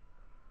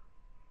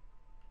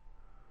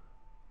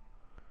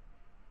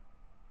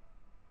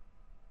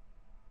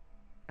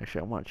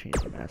 Actually, I want to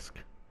change the mask.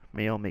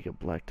 Maybe I'll make it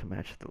black to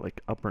match the,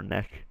 like, upper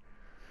neck.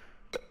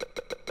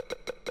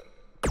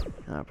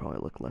 That'll probably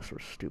look less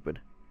stupid.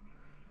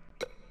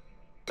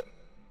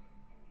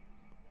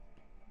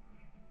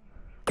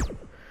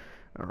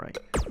 Alright,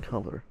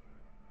 color.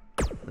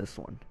 This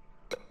one.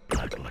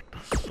 Black like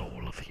the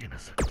soul of the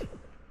innocent.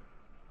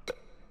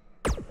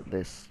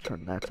 This,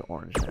 turn that to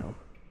orange now.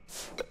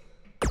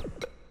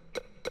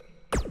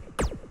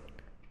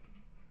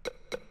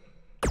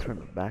 Turn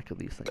the back of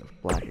these things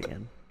black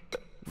again.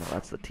 No,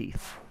 that's the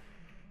teeth.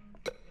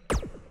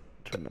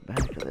 Turn the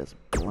back of this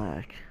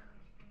black.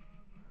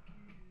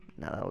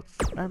 Now that looks,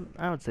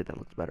 I would say that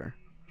looks better.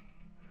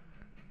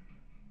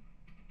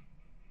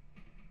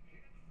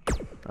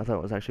 I thought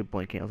it was actually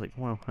blinking. I was like,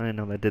 wow, I didn't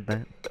know that did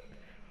that.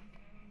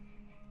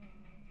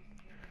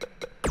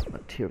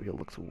 Material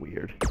looks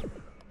weird. Let's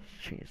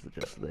change to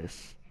just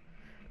this.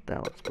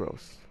 That looks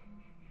gross.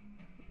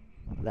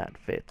 That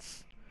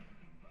fits.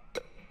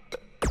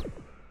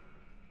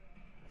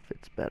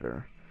 Fits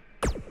better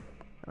than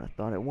I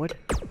thought it would.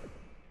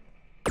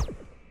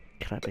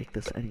 Can I make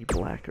this any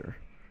blacker?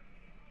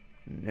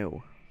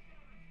 No.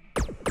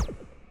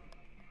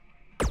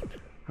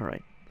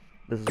 Alright,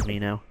 this is me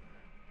now.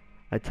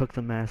 I took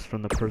the mask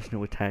from the person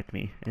who attacked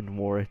me and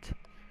wore it.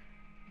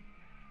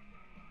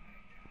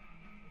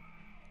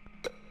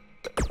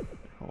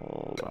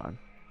 Hold on.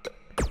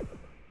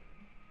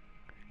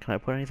 Can I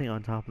put anything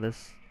on top of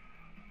this?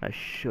 I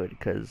should,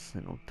 because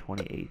in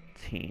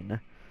 2018,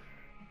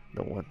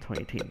 the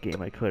 2018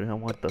 game I could. I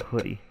want the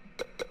hoodie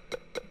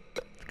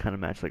to kind of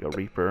match like a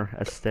Reaper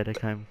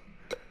aesthetic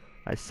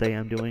I say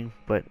I'm doing,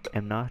 but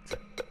am not.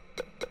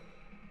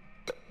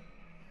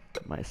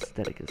 My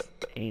aesthetic is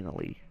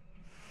anally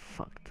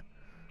fucked.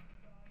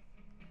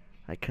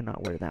 I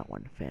cannot wear that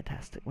one.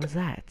 Fantastic. What is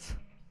that?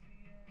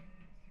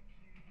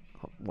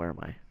 Oh, where am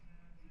I?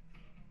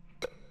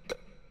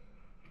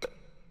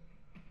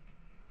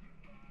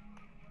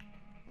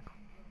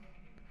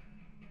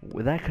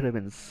 Well, that could have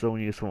been so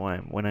useful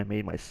when I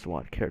made my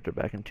SWAT character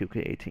back in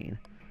 2K18.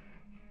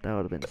 That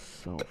would have been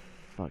so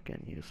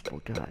fucking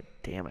useful. God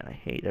damn it, I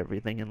hate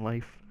everything in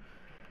life.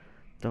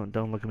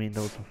 Don't look at me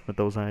with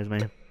those eyes,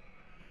 man.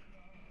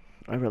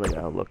 I really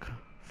gotta look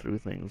through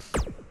things.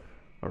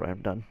 Alright,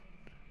 I'm done.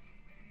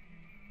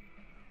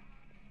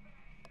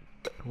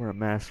 Wear a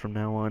mask from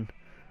now on.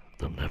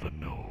 They'll never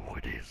know who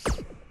it is.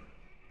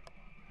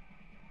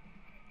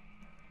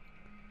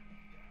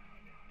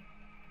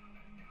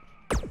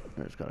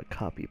 I just gotta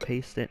copy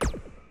paste it.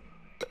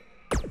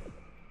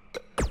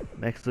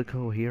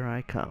 Mexico, here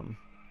I come.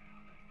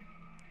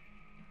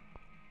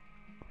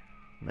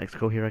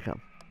 Mexico, here I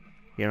come.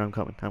 Here I'm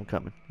coming. I'm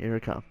coming. Here I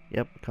come.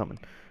 Yep, coming.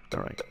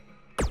 Alright.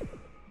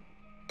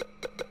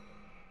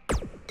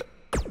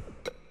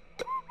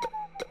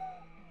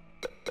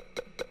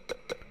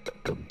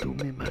 Come to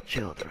me, my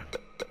children.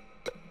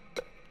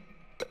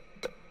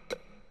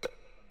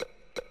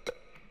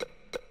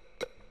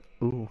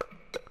 Ooh.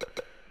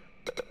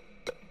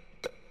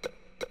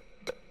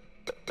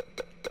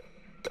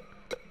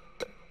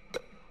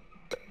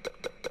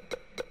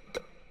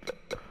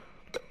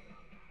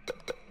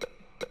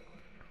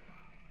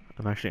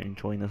 I'm actually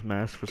enjoying this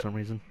mask for some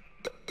reason.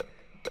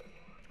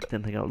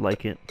 Didn't think I would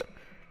like it.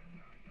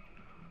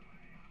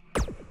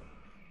 Let's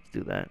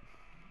do that.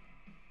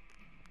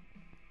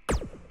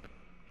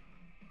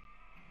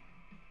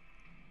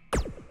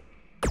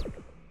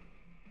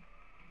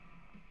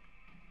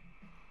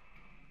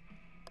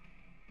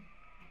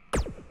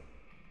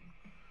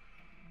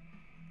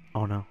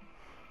 Oh no.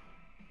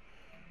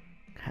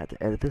 Had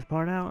to edit this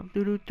part out.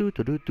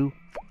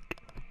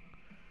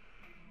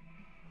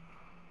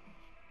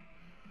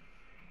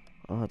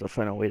 I'll have to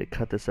find a way to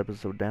cut this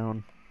episode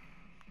down.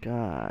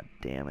 God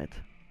damn it.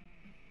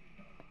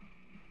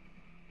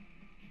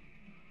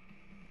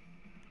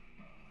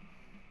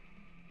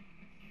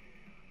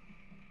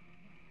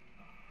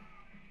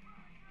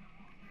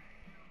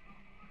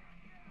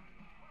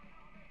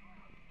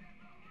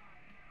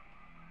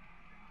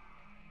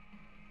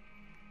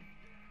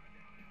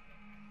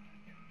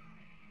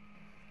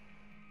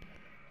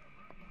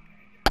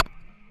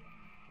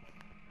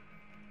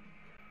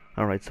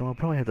 Alright, so I'll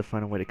probably have to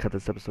find a way to cut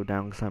this episode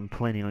down because I'm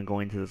planning on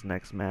going to this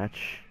next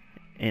match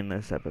in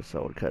this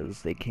episode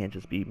because they can't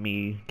just be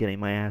me getting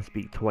my ass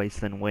beat twice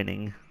then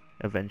winning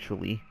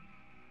eventually.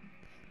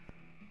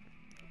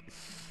 So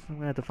I'm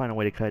gonna have to find a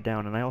way to cut it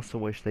down, and I also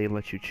wish they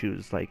let you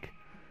choose like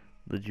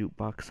the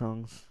jukebox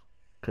songs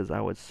because I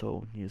would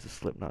so use the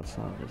Slipknot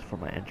song as for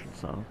my entrance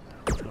song.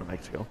 Let's go to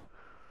Mexico.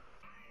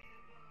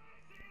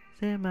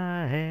 in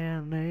my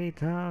hand, they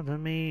talk to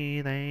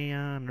me, they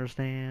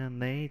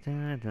understand, they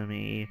talk to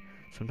me.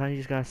 Sometimes you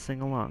just gotta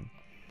sing along.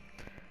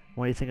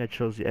 Why do you think I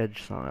chose the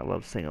Edge song? I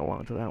love singing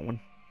along to that one.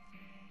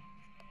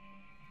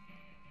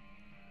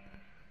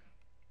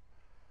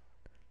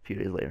 A few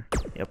days later.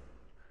 Yep.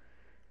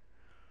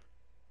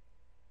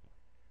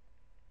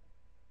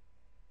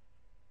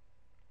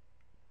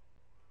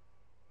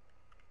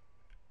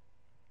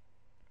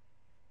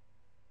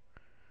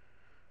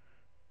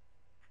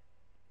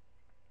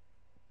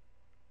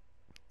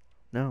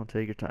 No,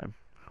 take your time.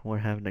 We're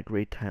having a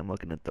great time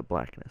looking at the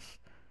blackness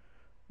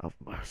of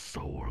my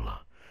soul.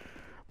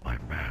 My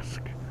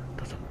mask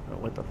doesn't know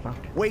what the fuck.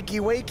 Wakey,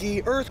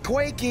 wakey,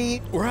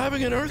 earthquakey. We're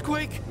having an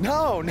earthquake?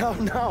 No.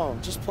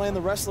 Just playing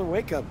the wrestler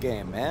wake-up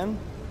game, man.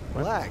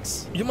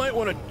 Relax. You might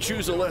want to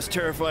choose a less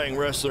terrifying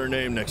wrestler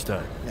name next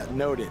time. Yeah,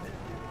 noted.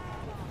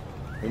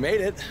 We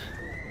made it.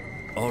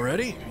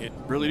 Already? It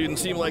really didn't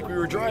seem like we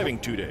were driving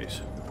 2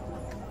 days.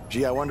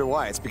 Gee, I wonder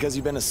why. It's because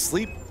you've been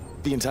asleep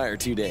the entire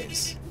 2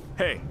 days.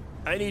 Hey,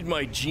 I need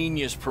my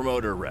genius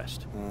promoter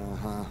rest.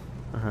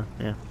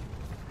 Yeah.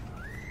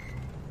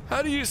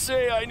 How do you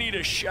say I need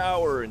a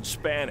shower in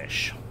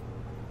Spanish?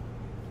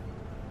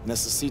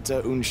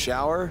 Necesita un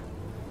shower?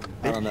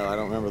 I don't know. I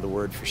don't remember the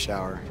word for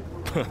shower.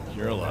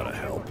 You're a lot of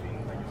help.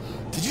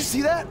 Did you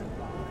see that?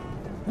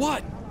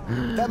 What?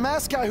 That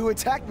masked guy who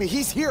attacked me,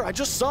 he's here. I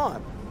just saw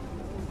him.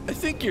 I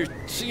think you're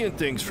seeing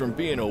things from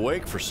being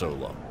awake for so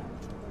long.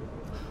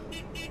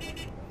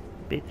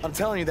 Bitch. I'm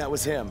telling you, that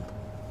was him.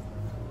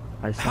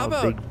 I saw How a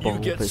about big you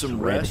bulbous get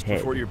some red rest head,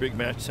 before your big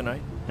match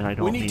tonight? and I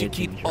don't We need to a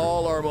keep ginger.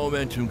 all our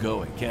momentum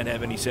going. Can't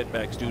have any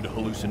setbacks due to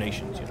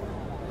hallucinations, you know.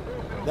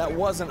 That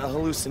wasn't a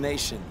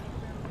hallucination.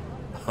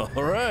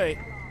 All right.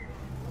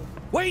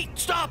 Wait,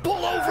 stop,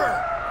 pull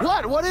over!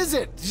 What? What is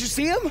it? Did you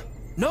see him?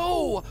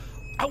 No,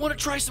 I want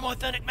to try some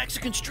authentic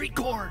Mexican street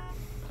corn.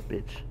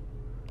 Bitch.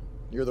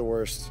 You're the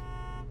worst.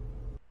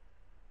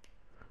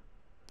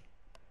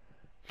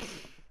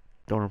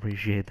 Don't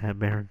appreciate that,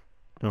 Baron.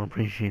 Don't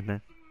appreciate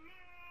that.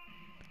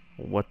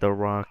 What The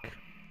Rock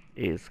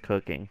is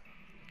cooking.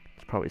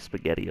 It's probably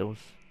SpaghettiOs.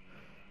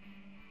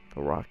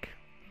 The Rock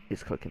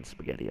is cooking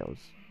SpaghettiOs.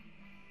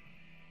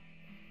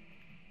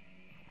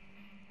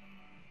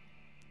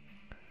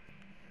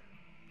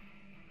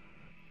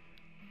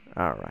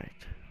 Alright.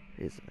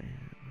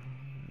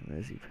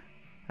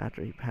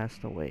 After he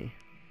passed away,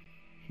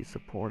 he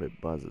supported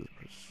Buzz's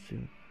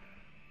pursuit.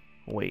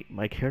 Wait,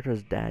 my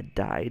character's dad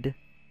died?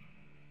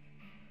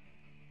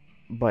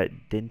 But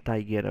didn't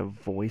I get a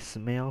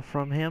voicemail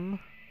from him?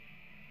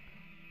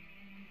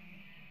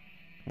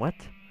 What?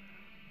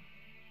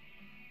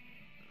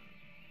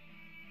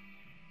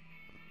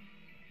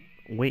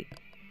 Wait,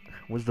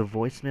 was the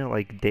voicemail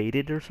like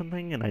dated or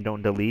something and I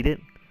don't delete it?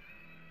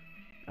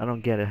 I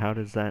don't get it. How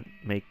does that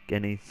make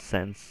any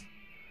sense?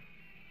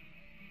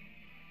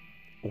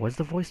 Was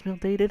the voicemail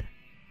dated?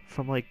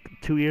 From like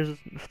 2 years,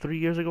 3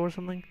 years ago or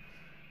something?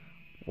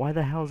 Why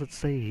the hell does it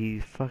say he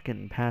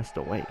fucking passed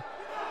away?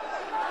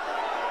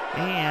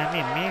 Hey, I'm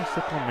in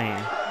Mexico,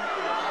 man.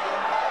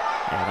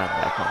 Yeah, I'm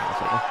back home in a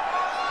second.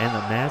 And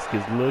the mask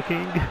is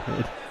looking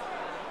good.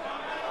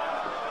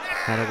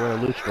 How to wear a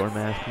luchador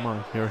mask? Come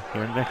on, you're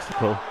in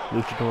Mexico.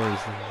 Luchadors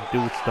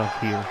do stuff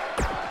here.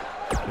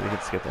 Okay, we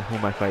can skip that. Who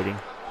am I fighting?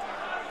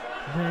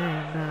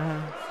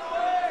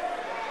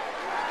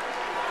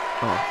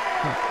 Oh,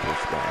 fuck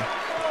this guy.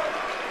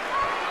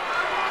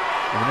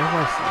 When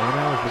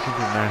I was looking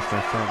for masks,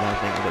 I saw that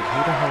thing. I was like,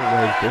 who the hell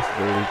wears this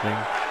dirty thing?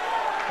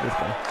 This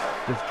guy.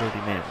 This dirty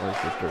man wears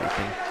this dirty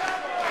thing.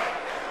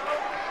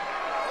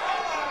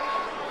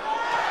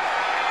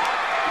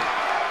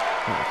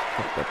 Oh,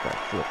 fucked up that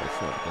flip. I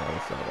saw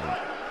that.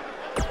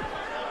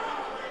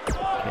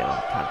 Okay, I don't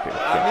have time for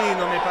A mí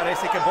no me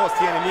parece que vos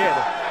tiene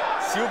miedo.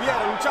 Si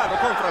hubiera luchado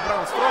contra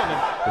Braun Strowman,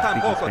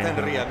 tampoco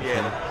tendría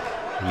miedo.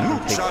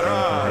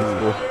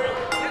 Lucharás!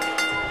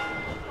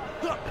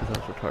 Because I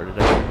was retarded.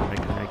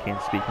 I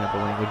can't speak another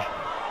language.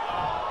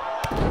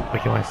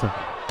 Okay, my son.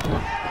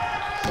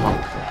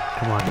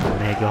 Come on,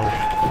 Nego. I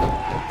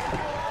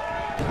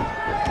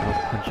was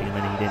punching him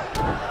and he didn't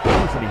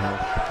lose any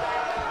health.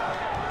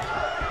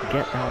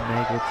 Get El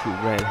Nego to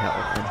red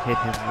health and hit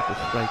him with a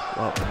strike.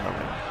 Well,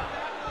 okay.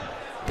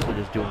 So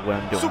just doing what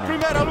I'm doing. Su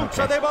primera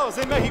lucha de voz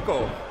en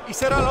México y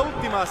será la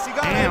última si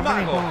gana el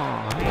mago.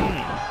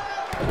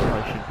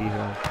 Probably shouldn't be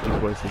here.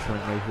 Before I say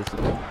something racist,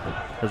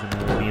 doesn't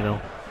matter to me though.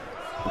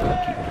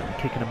 Keep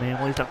kicking a man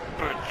while he's up.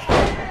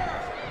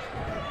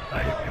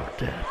 I am your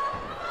death.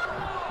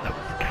 I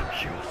will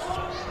capture your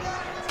soul.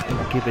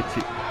 Give it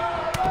to.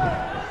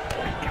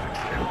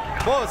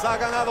 Vos ha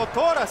ganado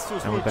todas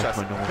sus luchas,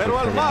 pero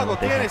el mago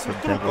tiene sus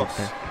trucos.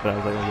 But I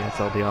was like, oh yeah, it's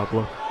El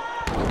Diablo.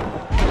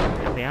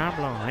 El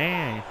Diablo,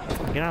 hey,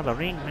 get out of the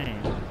ring,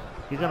 man.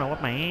 He's gonna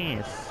whip my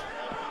ass.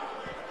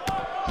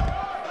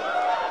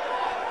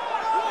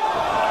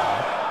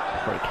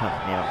 Before he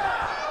counted me out.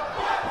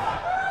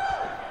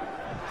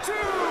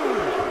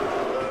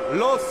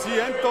 Lo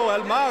siento,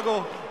 el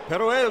mago,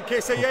 pero el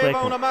que se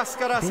lleva una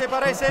máscara se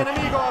parece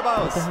enemigo a What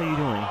the vos. hell are you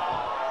doing?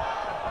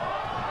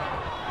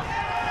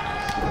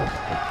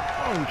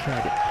 Oh, he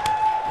tried it.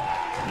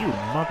 You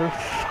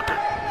motherfucker.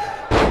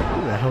 Who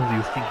the hell do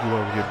you think you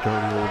are with your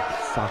dirty old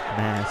sock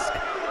mask?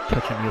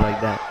 Touching me like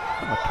that.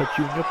 I'll touch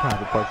you in your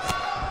private parts.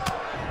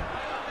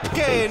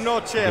 ¡Qué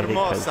noche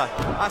hermosa!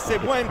 Hace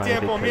buen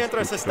tiempo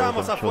mientras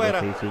estamos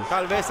afuera.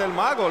 Tal vez el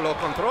mago lo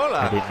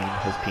controla. I didn't mean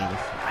his penis.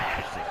 I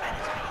actually meant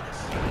his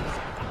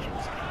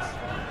penis.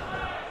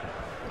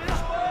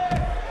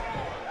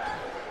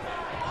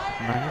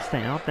 No, you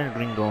stay out there,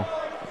 gringo.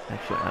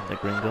 Actually, I'm the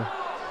gringo.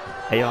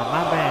 Hey, yo,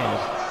 my bad.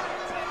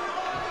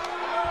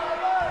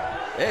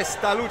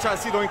 Esta lucha ha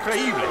sido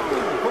increíble,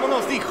 como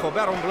nos dijo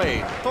Baron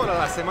Blade toda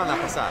la semana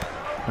pasada.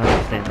 I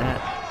understand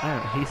that.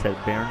 He said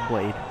Baron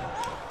Blade.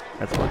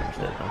 That's what I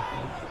understood, though.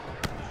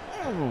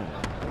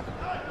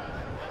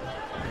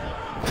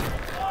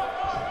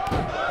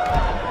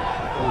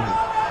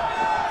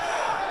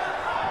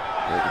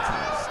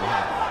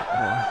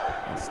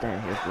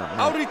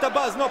 Ahorita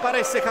Buzz no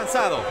parece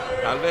cansado.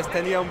 Tal vez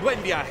tenía un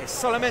buen viaje.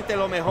 Solamente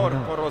lo mejor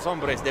por los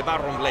hombres de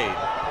Baron Blade.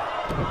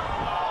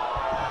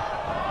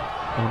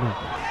 Oh no.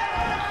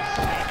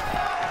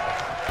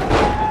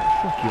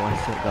 Fuck you, I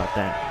still got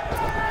that.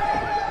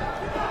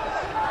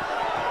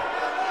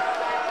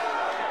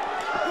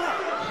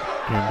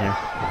 Get in there.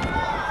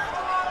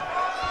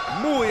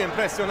 Muy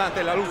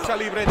impresionante la lucha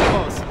libre de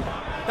Buzz.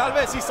 Tal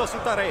vez hizo su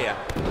tarea.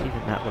 He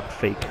did not look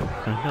fake.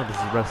 I know this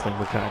is wrestling,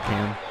 but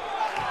goddamn.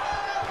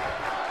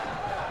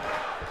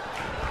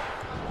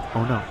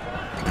 Oh no.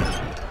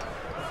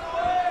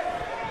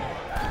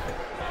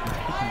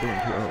 What am I doing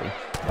too early?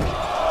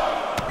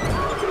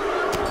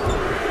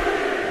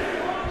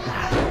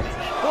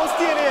 Buzz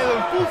tiene el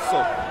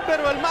impulso,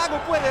 pero el mago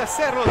puede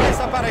hacerlo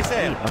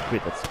desaparecer.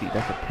 Upgrade that speed.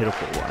 That's a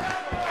pitiful one.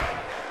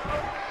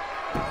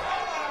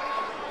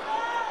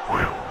 Whew.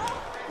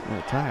 I'm a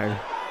little tired. You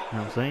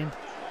know what I'm saying?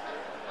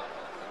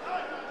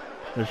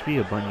 There should be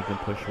a button you can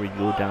push where you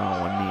go down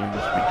on one knee and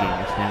just regain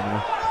your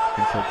stamina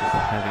instead of just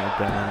having a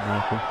gun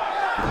automatically.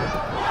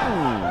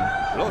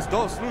 Los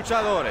dos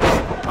luchadores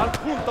al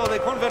punto de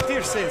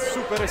convertirse en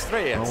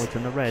superestrellas. Oh, it's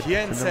in the red.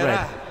 ¿Quién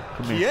será?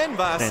 ¿Quién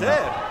va a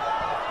ser?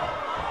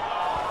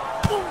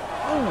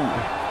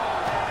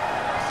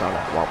 Saw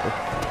that wobble.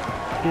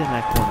 Get in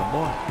that corner,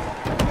 boy.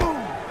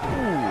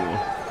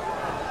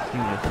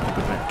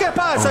 ¿Qué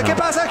pasa? Oh, no. ¿Qué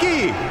pasa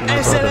aquí?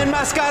 Es el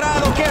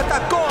enmascarado que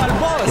atacó al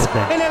Buzz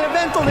en el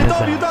evento de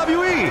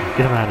WWE.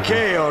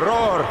 ¡Qué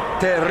horror!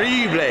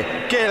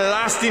 ¡Terrible! ¡Qué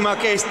lástima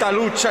que esta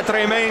lucha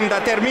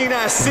tremenda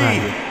termina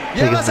así!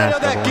 ¡Llévaselo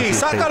de aquí!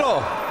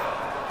 ¡Sácalo!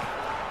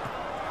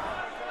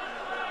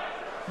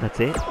 That's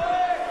it?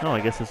 No,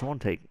 I guess it's one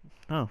take.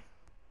 Oh.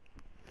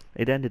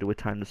 It ended with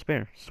time to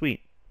spare.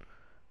 Sweet.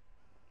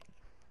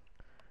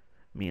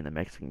 Me and the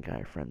Mexican guy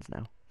are friends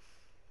now.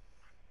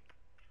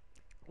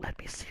 Let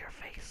me see your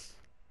face.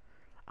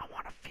 I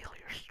want to feel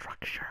your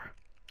structure.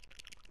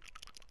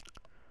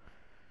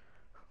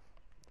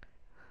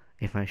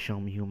 If I show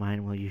you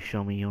mine, will you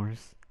show me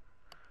yours?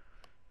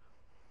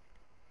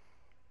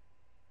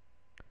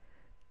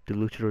 Do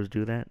luchadors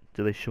do that?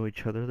 Do they show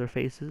each other their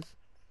faces?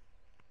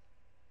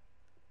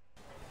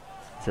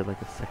 Is it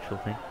like a sexual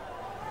thing?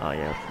 Oh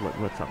yeah,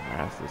 let's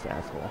unmask this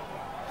asshole.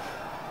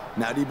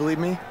 Now do you believe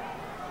me?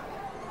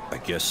 I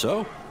guess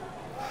so.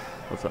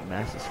 Let's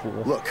unmask this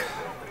fool. Look,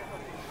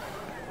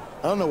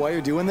 I don't know why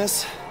you're doing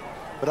this,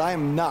 but I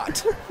am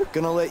not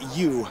gonna let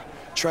you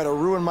try to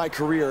ruin my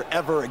career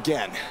ever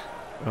again.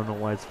 I don't know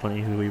why it's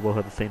funny who we both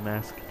have the same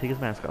mask. Take his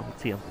mask off.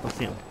 Let's see him. Let's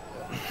see him.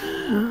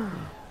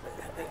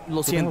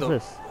 Lo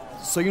siento.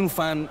 Soy un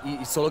fan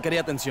y solo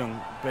quería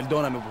atención.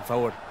 Perdóname, por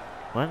favor.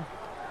 What?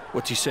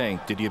 What's he saying?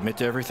 Did he admit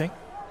to everything?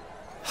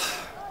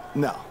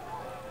 No.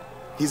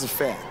 He's a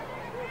fan.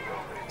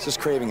 He's just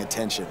craving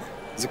attention.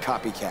 He's a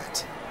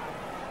copycat.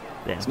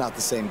 Damn. He's not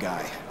the same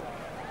guy.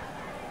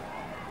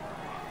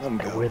 Let him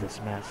I go. wear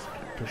this mask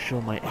to show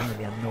my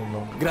enemy I'm no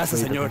longer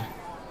Gracias, afraid of señor. him.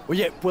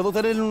 Oye, ¿puedo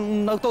tener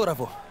un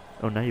autógrafo?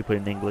 Oh, now you put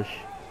it in English.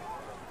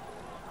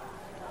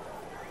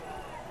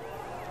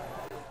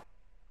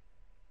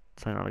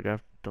 Sign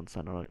autograph. Don't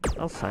sign autograph.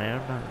 I'll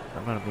sign.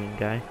 I'm not a mean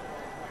guy.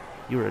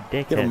 You were a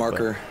dickhead. Get a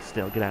marker. But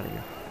still, get out of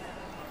here.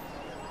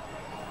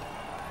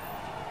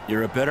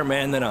 You're a better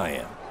man than I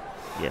am.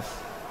 Yes.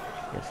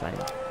 Yes, I am.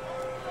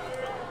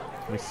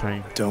 Let me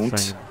sign. Don't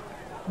sign.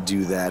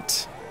 do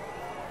that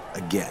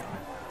again.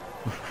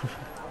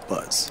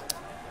 Buzz.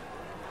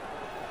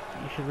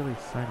 You should really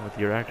sign with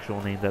your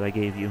actual name that I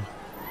gave you.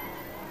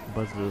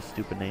 Buzz is a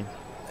stupid name.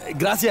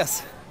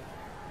 Gracias.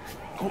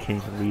 Can't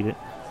even read it.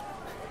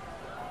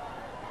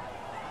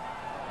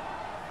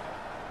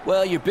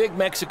 Well, your big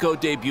Mexico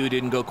debut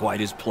didn't go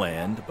quite as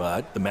planned,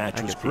 but the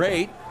match was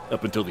great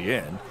up until the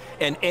end.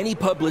 And any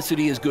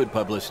publicity is good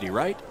publicity,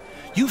 right?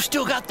 You've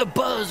still got the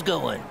buzz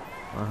going.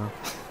 Uh-huh.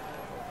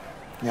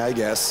 Yeah, I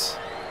guess.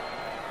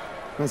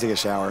 I'm gonna take a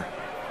shower.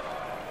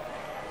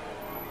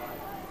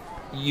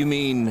 You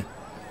mean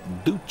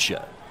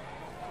ducha?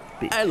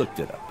 I looked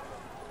it up.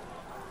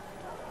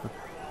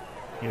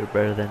 You're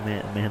better than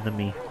man than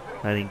me.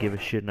 I didn't give a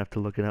shit enough to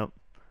look it up.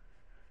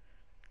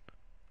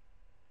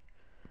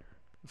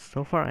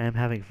 So far, I am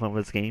having fun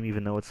with this game,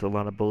 even though it's a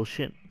lot of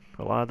bullshit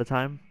a lot of the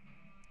time.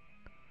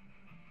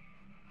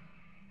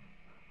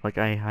 Like,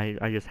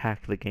 I just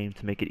hacked the game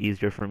to make it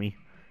easier for me.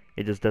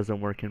 It just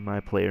doesn't work in my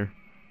player.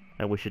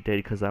 I wish it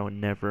did, because I would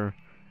never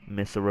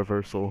miss a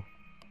reversal.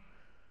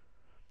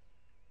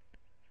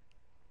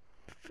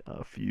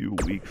 A few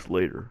weeks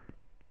later.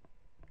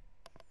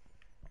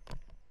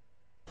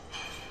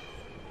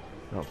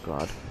 Oh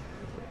god,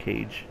 the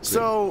cage.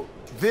 So,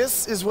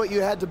 this is what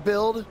you had to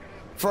build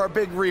for our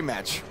big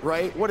rematch,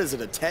 right? What is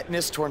it, a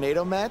tetanus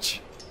tornado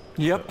match?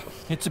 Yep,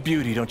 it's a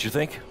beauty, don't you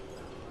think?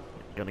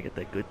 Gonna get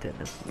that good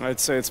tetanus. I'd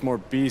say it's more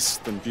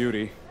beast than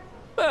beauty.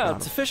 Well,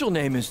 its official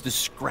name is the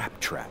Scrap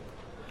Trap.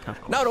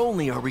 Not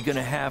only are we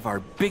gonna have our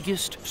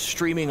biggest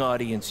streaming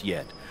audience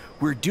yet,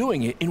 we're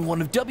doing it in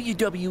one of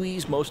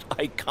WWE's most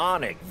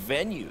iconic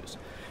venues.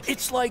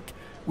 It's like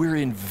we're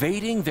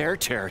invading their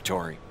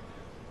territory.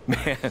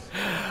 Man,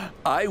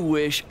 I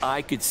wish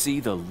I could see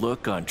the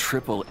look on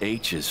Triple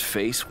H's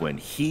face when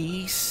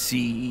he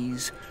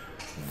sees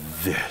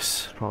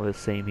this. Probably the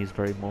same. He's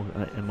very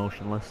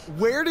emotionless.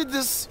 Where did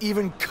this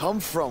even come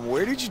from?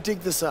 Where did you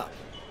dig this up?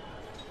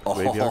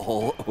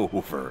 All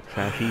over.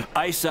 Trashy.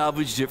 I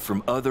salvaged it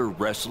from other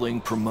wrestling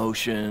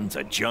promotions,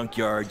 a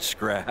junkyard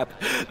scrap.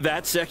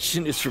 That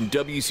section is from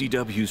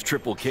WCW's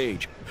Triple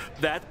Cage.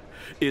 That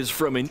is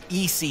from an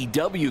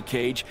ECW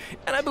cage,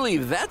 and I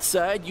believe that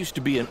side used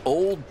to be an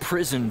old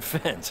prison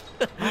fence.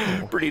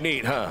 Pretty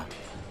neat, huh?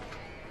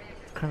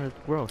 It's kind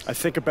of gross. I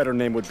think a better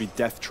name would be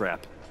Death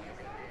Trap.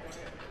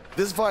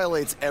 This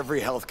violates every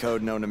health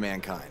code known to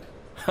mankind.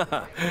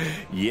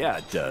 Yeah,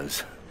 it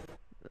does.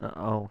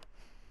 Uh-oh.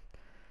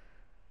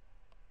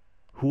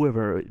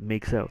 Whoever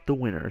makes out the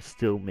winner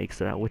still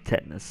makes it out with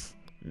tetanus.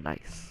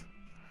 Nice.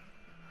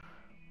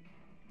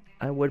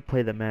 I would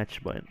play the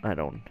match, but I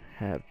don't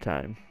have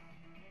time.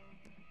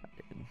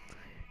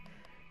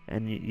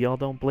 And y'all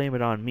don't blame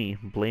it on me.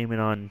 Blame it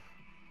on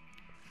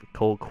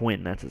Cole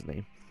Quinn, that's his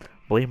name.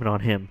 Blame it on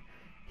him.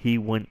 He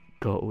wouldn't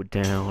go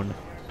down.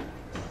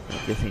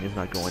 I'm guessing he's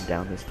not going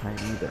down this time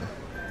either.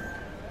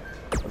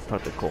 Let's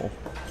talk to Cole.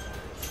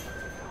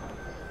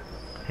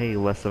 Hey,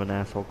 less of an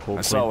asshole, Cole Quinn.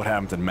 I saw what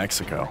happened in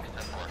Mexico.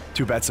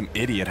 Too bad some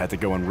idiot had to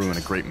go and ruin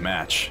a great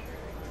match.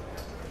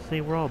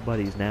 See, we're all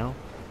buddies now.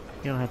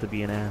 You don't have to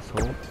be an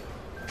asshole.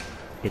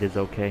 It is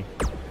okay.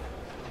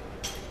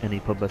 Any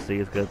publicity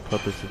is good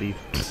publicity.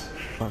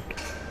 Fuck.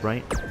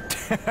 Right?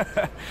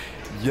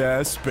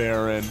 Yes,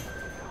 Baron.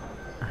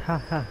 Ha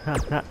ha ha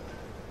ha.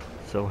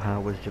 So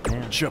how was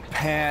Japan?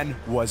 Japan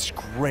was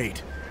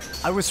great.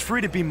 I was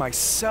free to be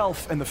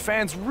myself, and the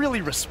fans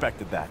really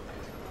respected that.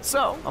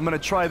 So, I'm gonna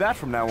try that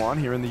from now on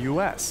here in the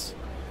US.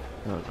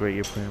 Oh, great,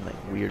 you're playing like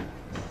weird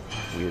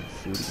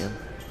suit again.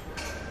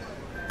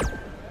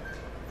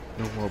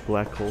 No more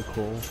Black Hole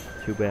Cole.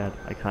 Too bad.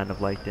 I kind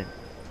of liked it.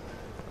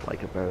 I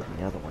like it better than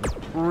the other one.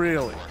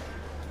 Really?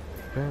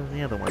 Better than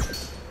the other one.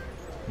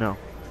 No,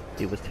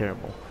 it was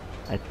terrible.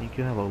 I think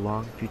you have a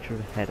long future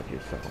ahead of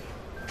yourself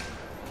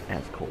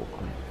as Cole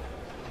Quinn.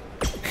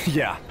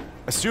 Yeah,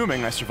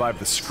 assuming I survive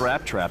the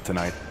Scrap Trap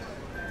tonight.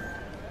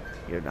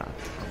 You're not.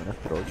 I'm gonna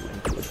throw you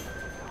into it.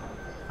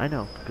 I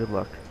know. Good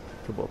luck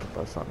to both of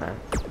us on that.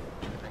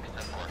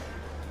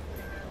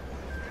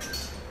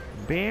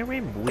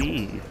 Very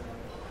weird.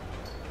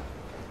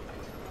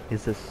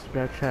 Is this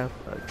Scrap Trap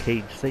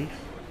cage safe?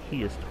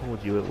 He has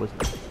told you it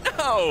wasn't.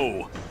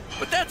 No!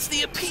 But that's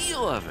the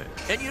appeal of it.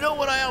 And you know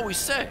what I always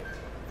say?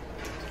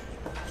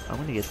 I'm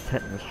gonna get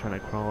tetanus trying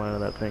to crawl out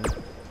of that thing.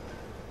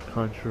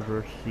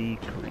 Controversy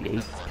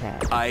creates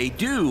cat. I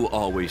do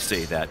always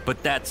say that,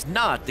 but that's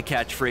not the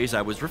catchphrase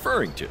I was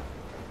referring to.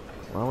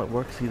 Well, it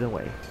works either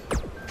way.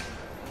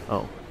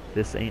 Oh,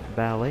 this ain't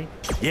ballet?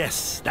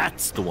 Yes,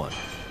 that's the one.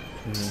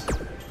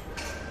 Mm-hmm.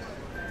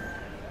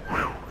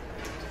 Whew.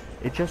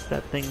 It's just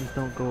that things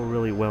don't go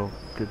really well.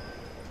 Things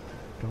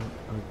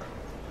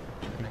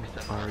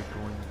are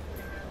going.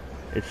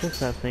 It's just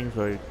that things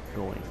are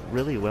going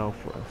really well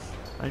for us.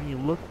 I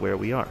mean, look where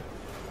we are.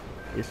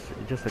 It's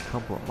just a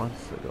couple of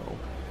months ago.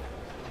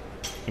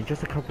 In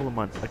just a couple of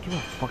months, I give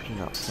up fucking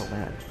up so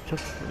bad.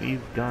 Just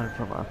we've gone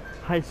from a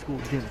high school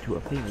gym to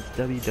a famous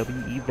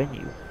WWE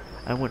venue.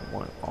 I wouldn't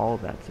want all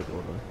that to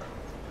go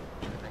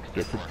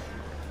to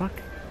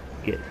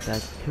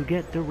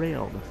get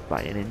derailed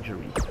by an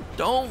injury.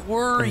 Don't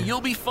worry, you'll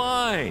be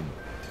fine.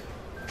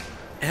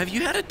 Have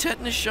you had a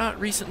tetanus shot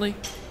recently?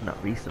 Not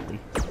recently.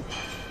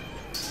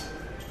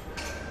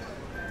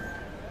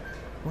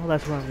 Well,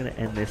 that's where I'm gonna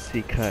end this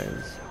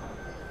because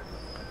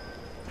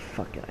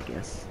fuck it, I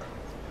guess.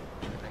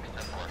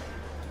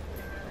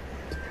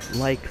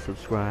 Like,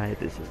 subscribe.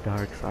 This is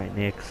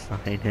DarkSideNick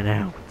signing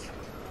out.